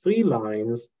oxygen 3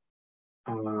 lines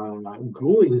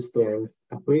grew in strength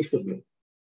appreciably.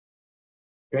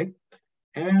 Okay,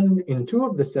 and in 2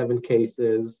 of the 7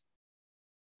 cases,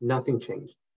 nothing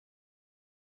changed.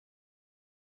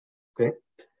 Okay,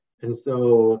 and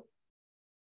so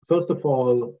first of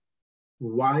all,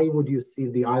 why would you see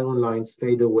the iron lines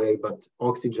fade away but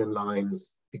oxygen lines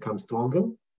become stronger?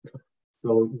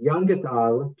 So Young et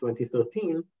al.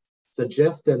 2013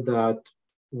 suggested that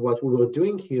what we were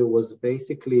doing here was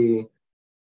basically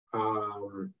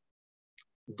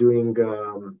doing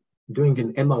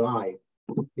an MRI,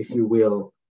 if you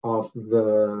will, of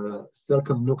the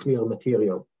circumnuclear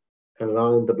material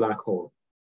around the black hole,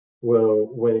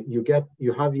 where you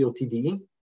have your TDE,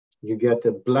 you get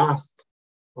a blast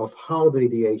of hard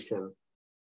radiation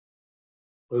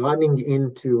running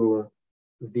into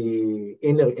the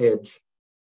inner edge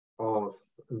of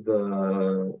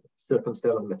the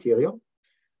circumstellar material,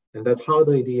 and that hard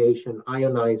radiation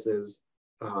ionizes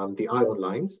the iron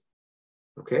lines,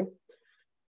 okay?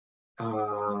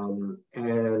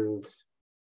 And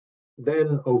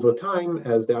then over time,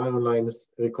 as the iron lines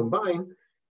recombine,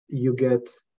 you get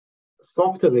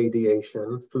softer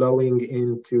radiation flowing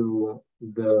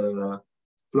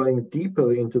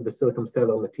deeper into the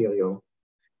circumstellar material,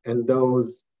 and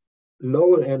those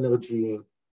lower energy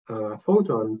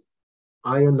photons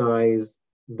ionize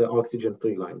the oxygen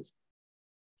 3 lines.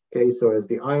 Okay, so as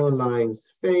the iron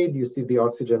lines fade, you see the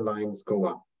oxygen lines go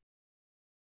up.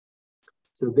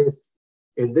 So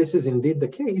if this is indeed the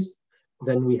case,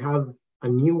 then we have a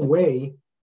new way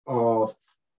of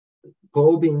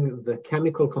probing the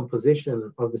chemical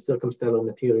composition of the circumstellar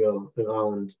material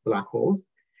around black holes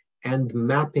and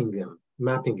mapping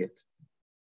it,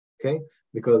 okay?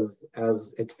 Because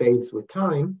as it fades with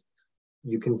time,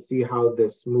 you can see how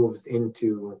this moves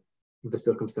into the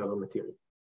circumstellar material.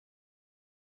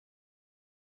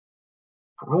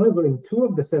 However, in 2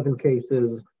 of the 7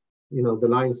 cases, the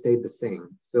line stayed the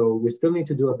same. So we still need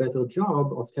to do a better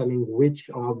job of telling which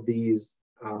of these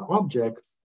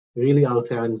objects really are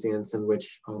transients and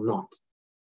which are not.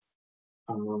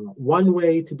 One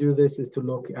way to do this is to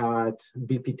look at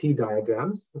BPT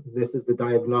diagrams. This is the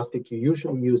diagnostic you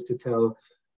usually use to tell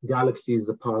galaxies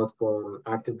apart from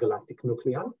active galactic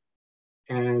nuclei.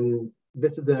 And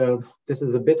this is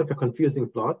a bit of a confusing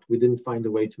plot. We didn't find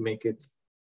a way to make it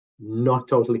not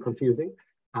totally confusing.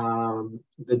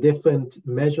 The different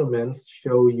measurements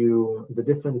show you, the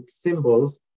different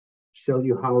symbols show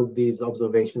you how these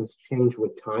observations change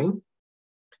with time.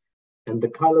 And the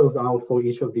colors are for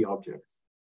each of the objects.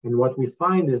 And what we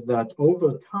find is that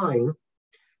over time,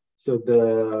 so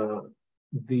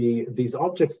these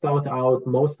objects start out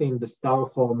mostly in the star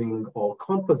forming or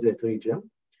composite region,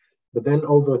 but then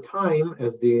over time,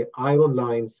 as the iron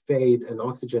lines fade and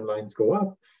oxygen lines go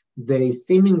up, they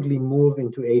seemingly move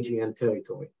into AGN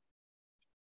territory.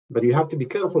 But you have to be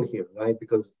careful here, right?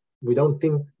 Because we don't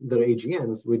think they're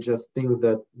AGNs, we just think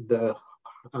that the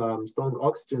strong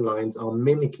oxygen lines are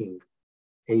mimicking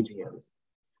AGNs.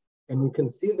 And you can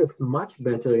see this much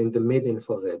better in the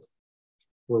mid-infrared,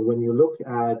 where when you look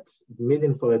at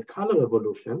mid-infrared color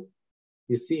evolution,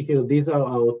 you see here, these are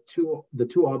the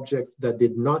two objects that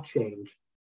did not change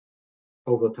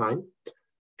over time,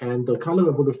 and the color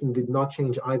evolution did not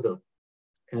change either.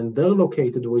 And they're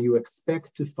located where you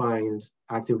expect to find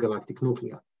active galactic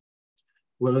nuclei.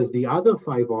 Whereas the other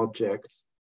 5 objects,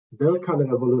 their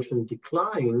color evolution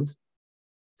declined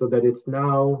so that it's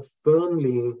now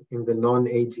firmly in the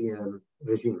non-AGN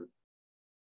regime.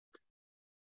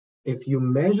 If you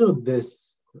measure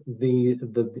these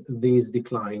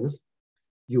declines,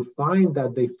 you find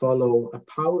that they follow a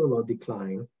power law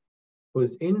decline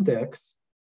whose index,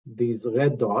 these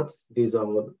red dots, these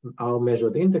are our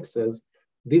measured indexes,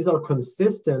 these are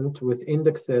consistent with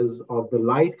indexes of the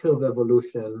light curve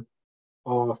evolution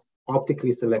of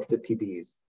optically selected TDEs.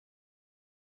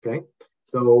 Okay,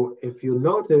 so if you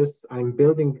notice, I'm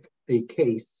building a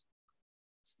case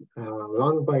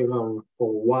rung by rung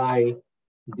for why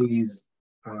these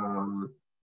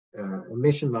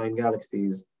emission line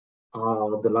galaxies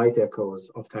are the light echoes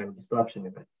of time disruption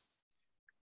events.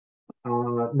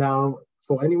 Now,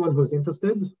 for anyone who's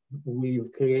interested,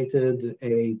 we've created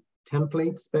a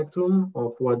template spectrum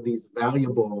of what these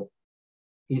variable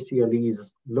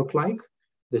ECLEs look like.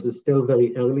 This is still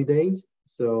very early days,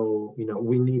 so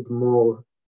we need more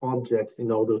objects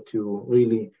in order to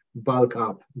really bulk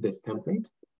up this template.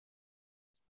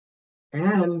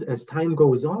 And as time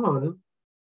goes on,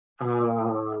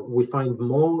 we find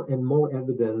more and more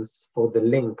evidence for the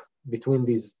link between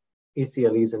these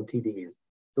ECLEs and TDEs.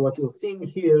 So what you're seeing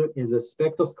here is a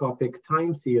spectroscopic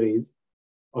time series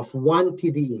of one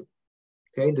TDE,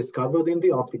 okay, discovered in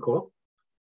the optical.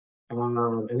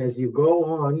 And as you go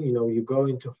on, you go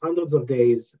into hundreds of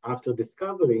days after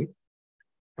discovery.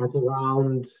 At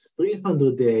around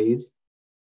 300 days,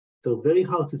 they're very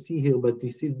hard to see here, but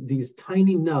you see these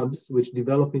tiny nubs which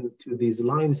develop into these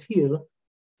lines here.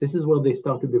 This is where they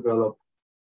start to develop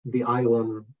the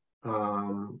iron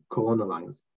corona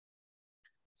lines.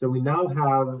 So we now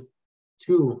have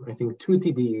two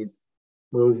TDEs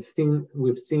where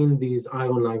we've seen these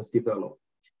iron lines develop.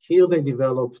 Here they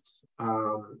developed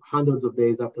hundreds of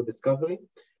days after discovery.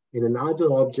 In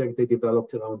another object, they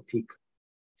developed around peak.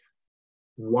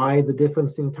 Why the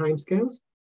difference in timescales?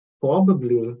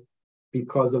 Probably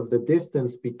because of the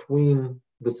distance between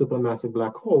the supermassive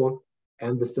black hole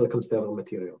and the circumstellar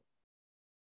material.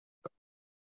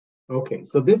 Okay,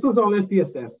 so this was all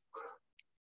SDSS,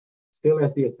 still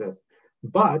SDSS.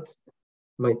 But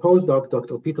my postdoc,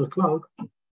 Dr. Peter Clark,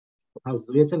 has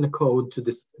written a code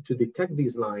to detect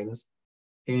these lines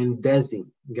in DESI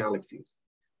galaxies.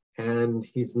 And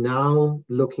he's now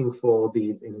looking for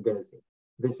these in DESI.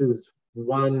 This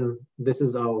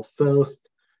is our first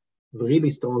really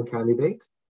strong candidate.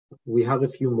 We have a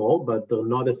few more, but they're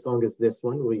not as strong as this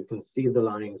one, where you can see the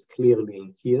lines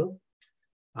clearly here.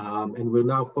 And we're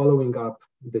now following up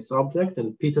this object,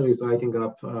 and Peter is writing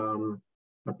up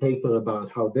a paper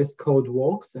about how this code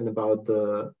works and about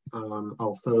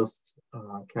our first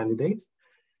candidates.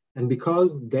 And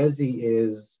because DESI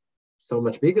is so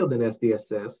much bigger than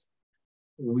SDSS,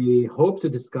 we hope to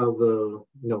discover,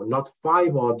 not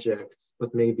 5 objects,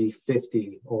 but maybe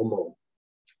 50 or more.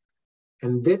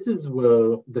 And this is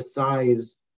where the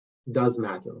size does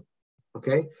matter,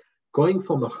 okay? Going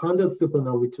from 100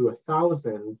 supernovae to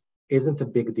 1,000 isn't a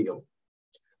big deal.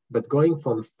 But going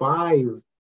from 5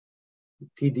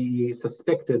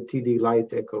 suspected TDE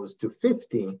light echoes to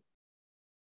 50,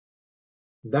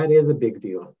 that is a big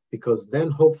deal, because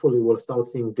then hopefully we'll start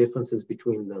seeing differences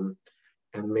between them,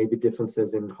 and maybe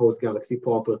differences in host galaxy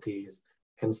properties,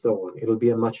 and so on. It'll be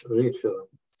a much richer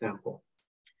sample.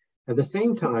 At the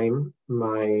same time,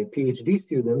 my PhD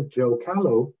student, Joe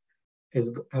Callow,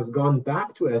 has gone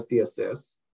back to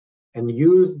SDSS and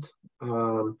used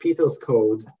Peter's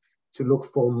code to look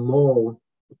for more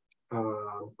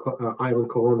iron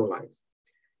corona lines.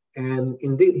 And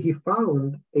indeed, he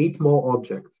found 8 more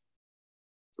objects.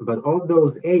 But of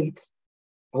those 8,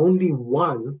 only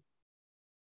 1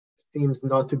 seems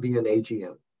not to be an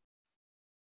AGM.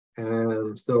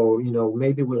 And so,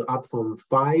 maybe we're up from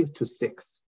 5 to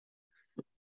 6.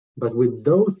 But with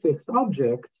those 6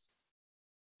 objects,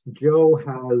 Joe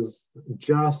has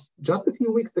just a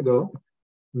few weeks ago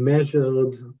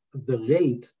measured the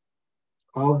rate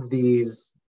of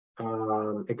these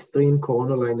extreme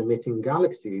corona line emitting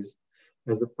galaxies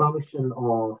as a function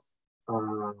of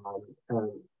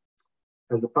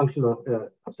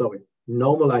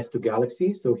normalized to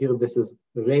galaxies. So here this is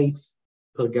rates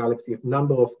per galaxy,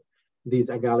 number of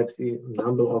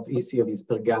ECLEs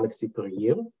per galaxy per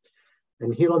year.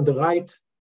 And here on the right,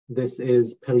 this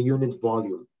is per unit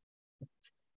volume.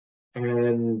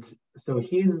 And so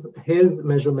his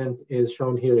measurement is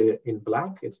shown here in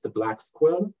black. It's the black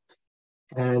square.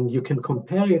 And you can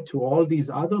compare it to all these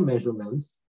other measurements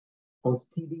of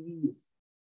TDEs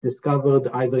discovered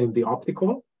either in the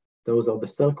optical, those are the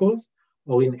circles,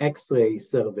 or in X-ray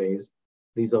surveys,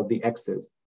 these are the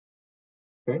X's,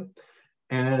 okay?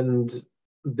 And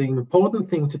the important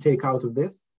thing to take out of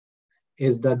this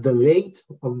is that the rate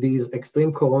of these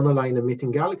extreme corona line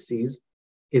emitting galaxies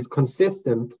is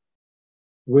consistent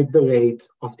with the rate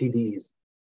of TDEs.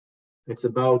 It's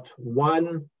about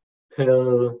 1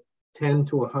 per 10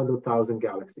 to 100,000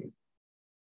 galaxies.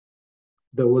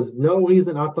 There was no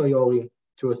reason a priori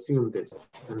to assume this.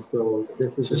 And so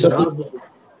this is another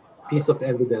piece of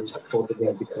evidence for the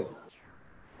gap between.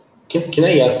 Can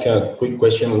I ask a quick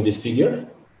question on this figure?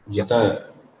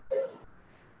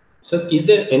 So is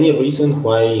there any reason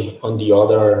why on the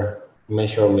other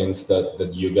measurements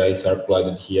that you guys are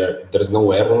plotted here, there's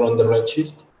no error on the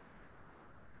redshift?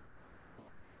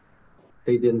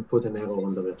 They didn't put an error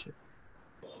on the redshift.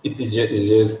 It's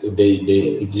just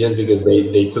because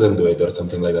they couldn't do it or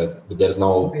something like that. But there's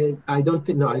no. I don't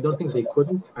think they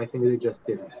couldn't. I think they just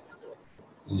didn't.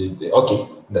 Okay,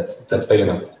 that's fair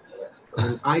enough.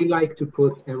 I like to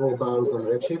put error bars on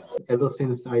redshift. Ever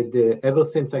since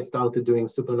I started doing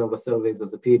supernova surveys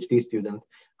as a PhD student,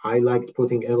 I liked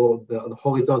putting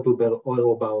horizontal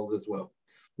error bars as well.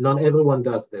 Not everyone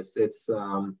does this. It's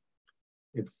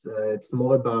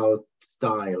more about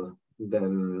style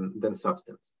than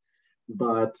substance.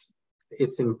 But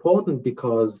it's important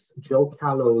because Joe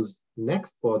Callow's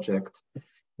next project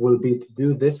will be to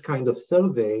do this kind of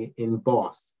survey in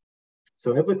BOSS.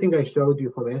 So everything I showed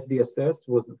you from SDSS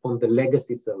was from the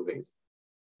legacy surveys,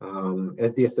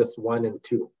 SDSS 1 and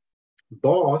 2.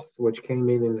 BOSS, which came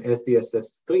in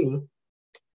SDSS 3,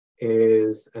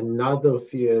 is another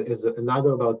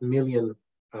about million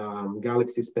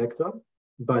galaxy spectra,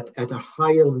 but at a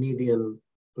higher median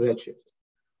redshift.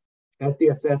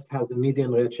 SDSS has a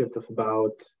median redshift of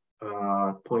about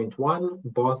 0.1.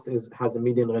 BOSS has a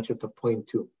median redshift of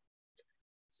 0.2.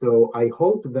 So I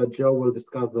hope that Joe will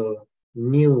discover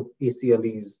new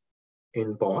ECLEs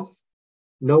in BOSS.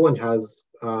 No one has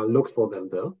looked for them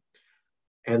there.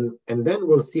 And then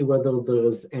we'll see whether there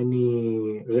is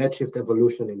any redshift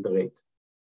evolution in the rate.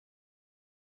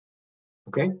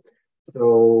 Okay,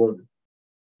 so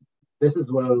this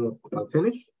is where I'll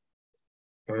finish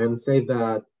and say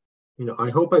that,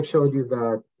 I hope I've showed you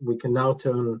that we can now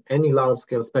turn any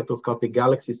large-scale spectroscopic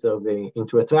galaxy survey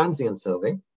into a transient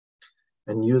survey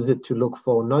and use it to look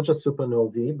for not just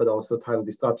supernovae, but also tidal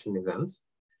disruption events.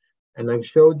 And I've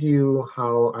showed you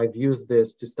how I've used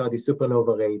this to study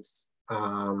supernova rates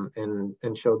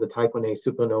and show the type 1a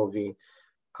supernovae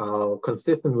are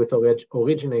consistent with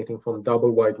originating from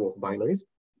double white dwarf binaries.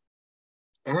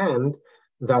 And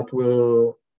that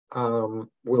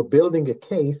we're building a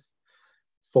case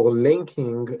for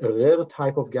linking a rare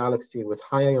type of galaxy with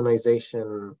high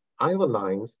ionization iron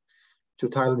lines to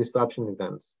tidal disruption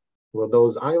events, where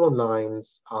those iron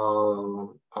lines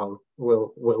where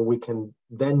we can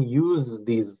then use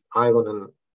these iron and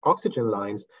oxygen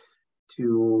lines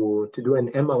to do an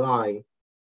MRI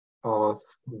of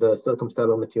the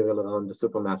circumstellar material around the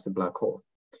supermassive black hole.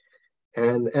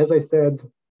 And as I said,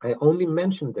 I only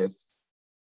mentioned this,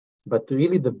 but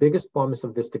really the biggest promise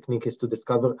of this technique is to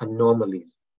discover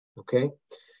anomalies, okay?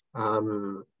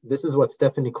 This is what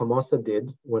Stephanie Comossa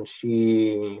did when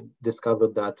she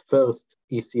discovered that first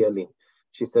ECLE.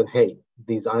 She said, hey,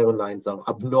 these iron lines are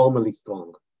abnormally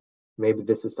strong. Maybe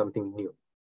this is something new.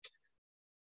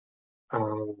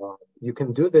 You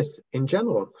can do this in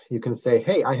general. You can say,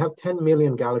 hey, I have 10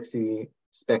 million galaxy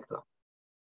spectra.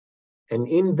 And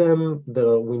in them,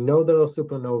 we know there are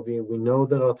supernovae, we know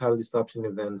there are tidal disruption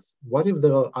events. What if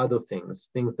there are other things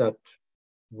that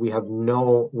we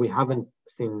haven't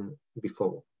seen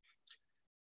before?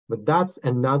 But that's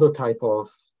another type of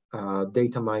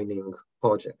data mining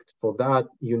project. For that,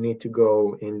 you need to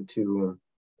go into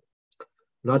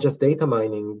not just data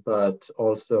mining, but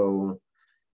also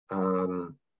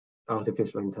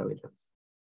artificial intelligence.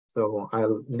 So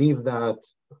I'll leave that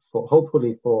for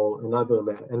hopefully for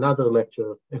another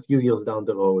lecture a few years down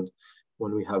the road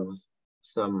when we have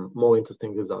some more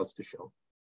interesting results to show.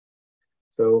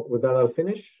 So with that, I'll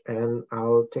finish and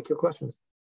I'll take your questions.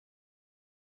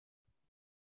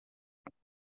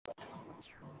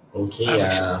 Okay.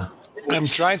 I'm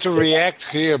trying to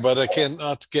react here, but I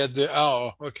cannot get the.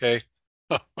 Oh, okay.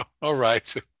 All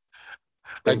right.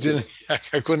 I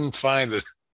couldn't find it.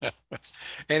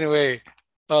 Anyway,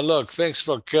 look, thanks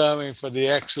for coming, for the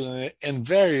excellent and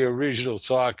very original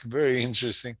talk. Very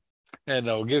interesting, and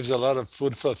gives a lot of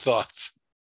food for thought.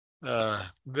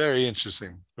 Very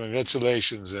interesting.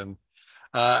 Congratulations. And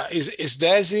is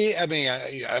DESI?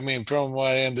 I mean, from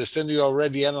what I understand, you're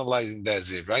already analyzing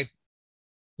DESI, right?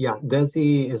 Yeah,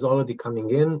 DESI is already coming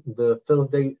in. The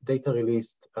first data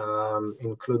released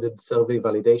included survey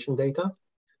validation data.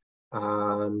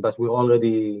 But we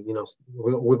already,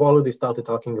 we've already started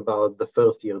talking about the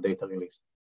first year data release.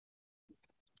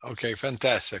 Okay,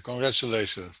 fantastic.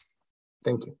 Congratulations.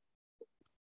 Thank you.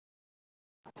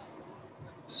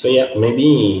 So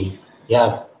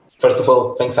first of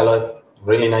all, thanks a lot.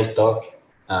 Really nice talk.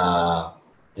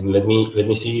 And let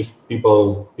me see if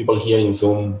people here in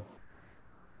Zoom,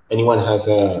 anyone has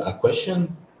a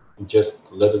question,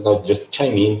 just let us know, just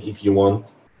chime in if you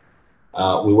want.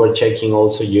 We were checking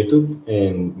also YouTube,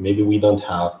 and maybe we don't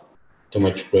have too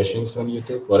much questions from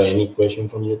YouTube or any question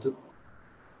from YouTube.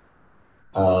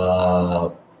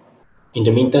 In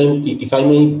the meantime, if I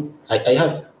may, I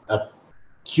have a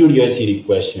curiosity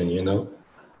question,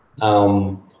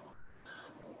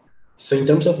 So in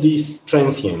terms of these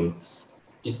transients,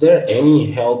 is there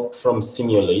any help from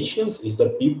simulations? Is there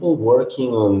people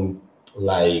working on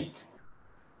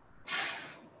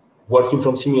working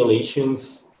from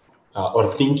simulations or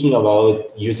thinking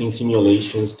about using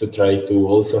simulations to try to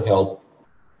also help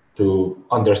to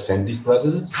understand these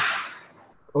processes?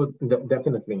 Oh,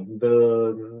 definitely.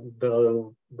 There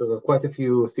are quite a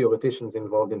few theoreticians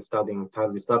involved in studying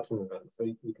tidal disruption events. So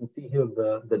you can see here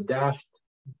the dashed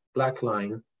black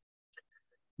line.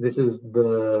 This is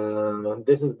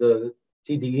the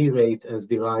TDE rate as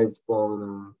derived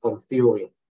from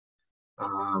theory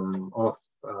of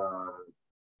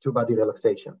two-body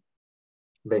relaxation.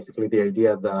 Basically, the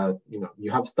idea that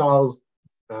you have stars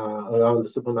around the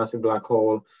supermassive black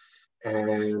hole,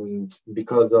 and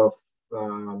because of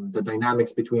the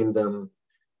dynamics between them,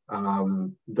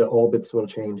 the orbits will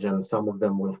change and some of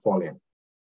them will fall in.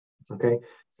 Okay,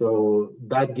 so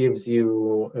that gives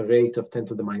you a rate of 10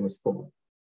 to the minus 4.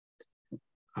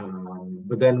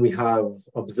 But then we have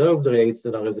observed rates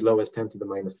that are as low as 10 to the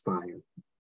minus 5.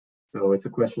 So it's a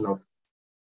question of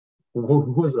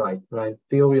who's right?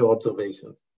 Theory or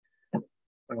observations.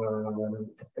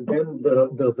 Then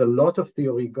there's a lot of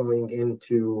theory going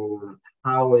into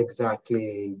how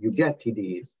exactly you get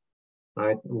TDs,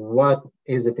 right? What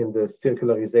is it in the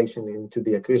circularization into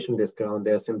the accretion disk around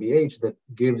the SMBH that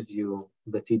gives you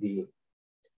the TD?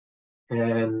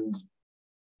 And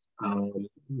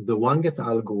the Wang et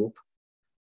al. Group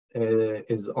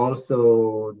is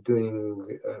also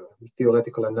doing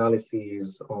theoretical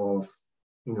analyses of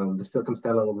the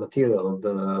circumstellar material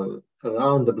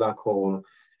around the black hole,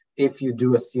 if you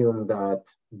do assume that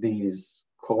these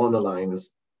corona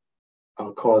lines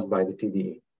are caused by the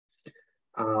TDE.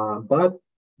 But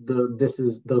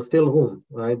there's still room,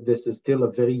 right? This is still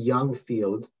a very young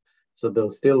field, so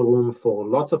there's still room for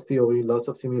lots of theory, lots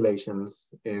of simulations.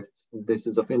 If this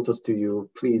is of interest to you,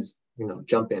 please,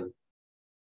 jump in.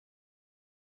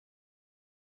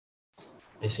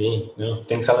 I see. No,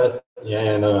 thanks a lot.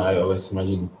 Yeah, no, I always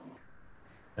imagine.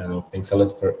 Thanks a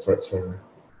lot for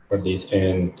this.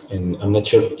 And I'm not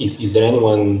sure, is there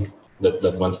anyone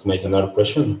that wants to make another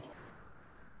question?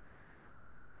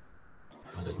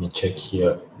 Let me check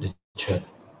here the chat.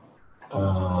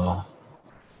 I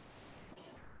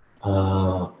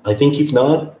think if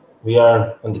not, we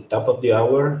are on the top of the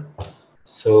hour.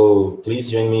 So please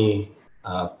join me.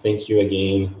 Thank you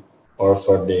again, or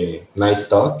for the nice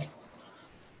talk.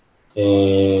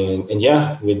 And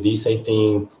yeah, with this, I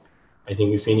think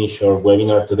we finish our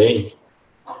webinar today.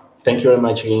 Thank you very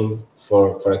much again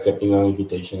for accepting our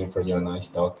invitation and for your nice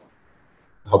talk.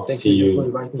 Hope to see you. For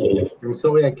inviting me. I'm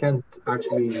sorry I can't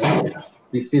actually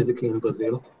be physically in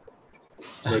Brazil.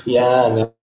 Yeah,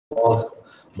 no,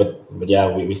 but yeah,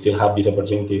 we still have these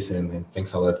opportunities, and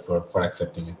thanks a lot for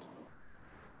accepting it.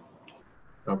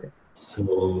 Okay.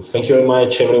 So thank you very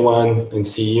much, everyone, and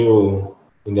see you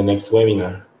in the next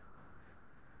webinar.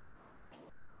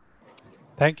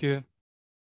 Thank you.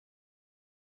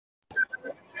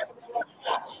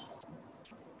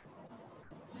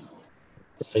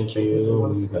 Thank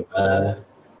you. Bye-bye.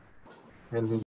 And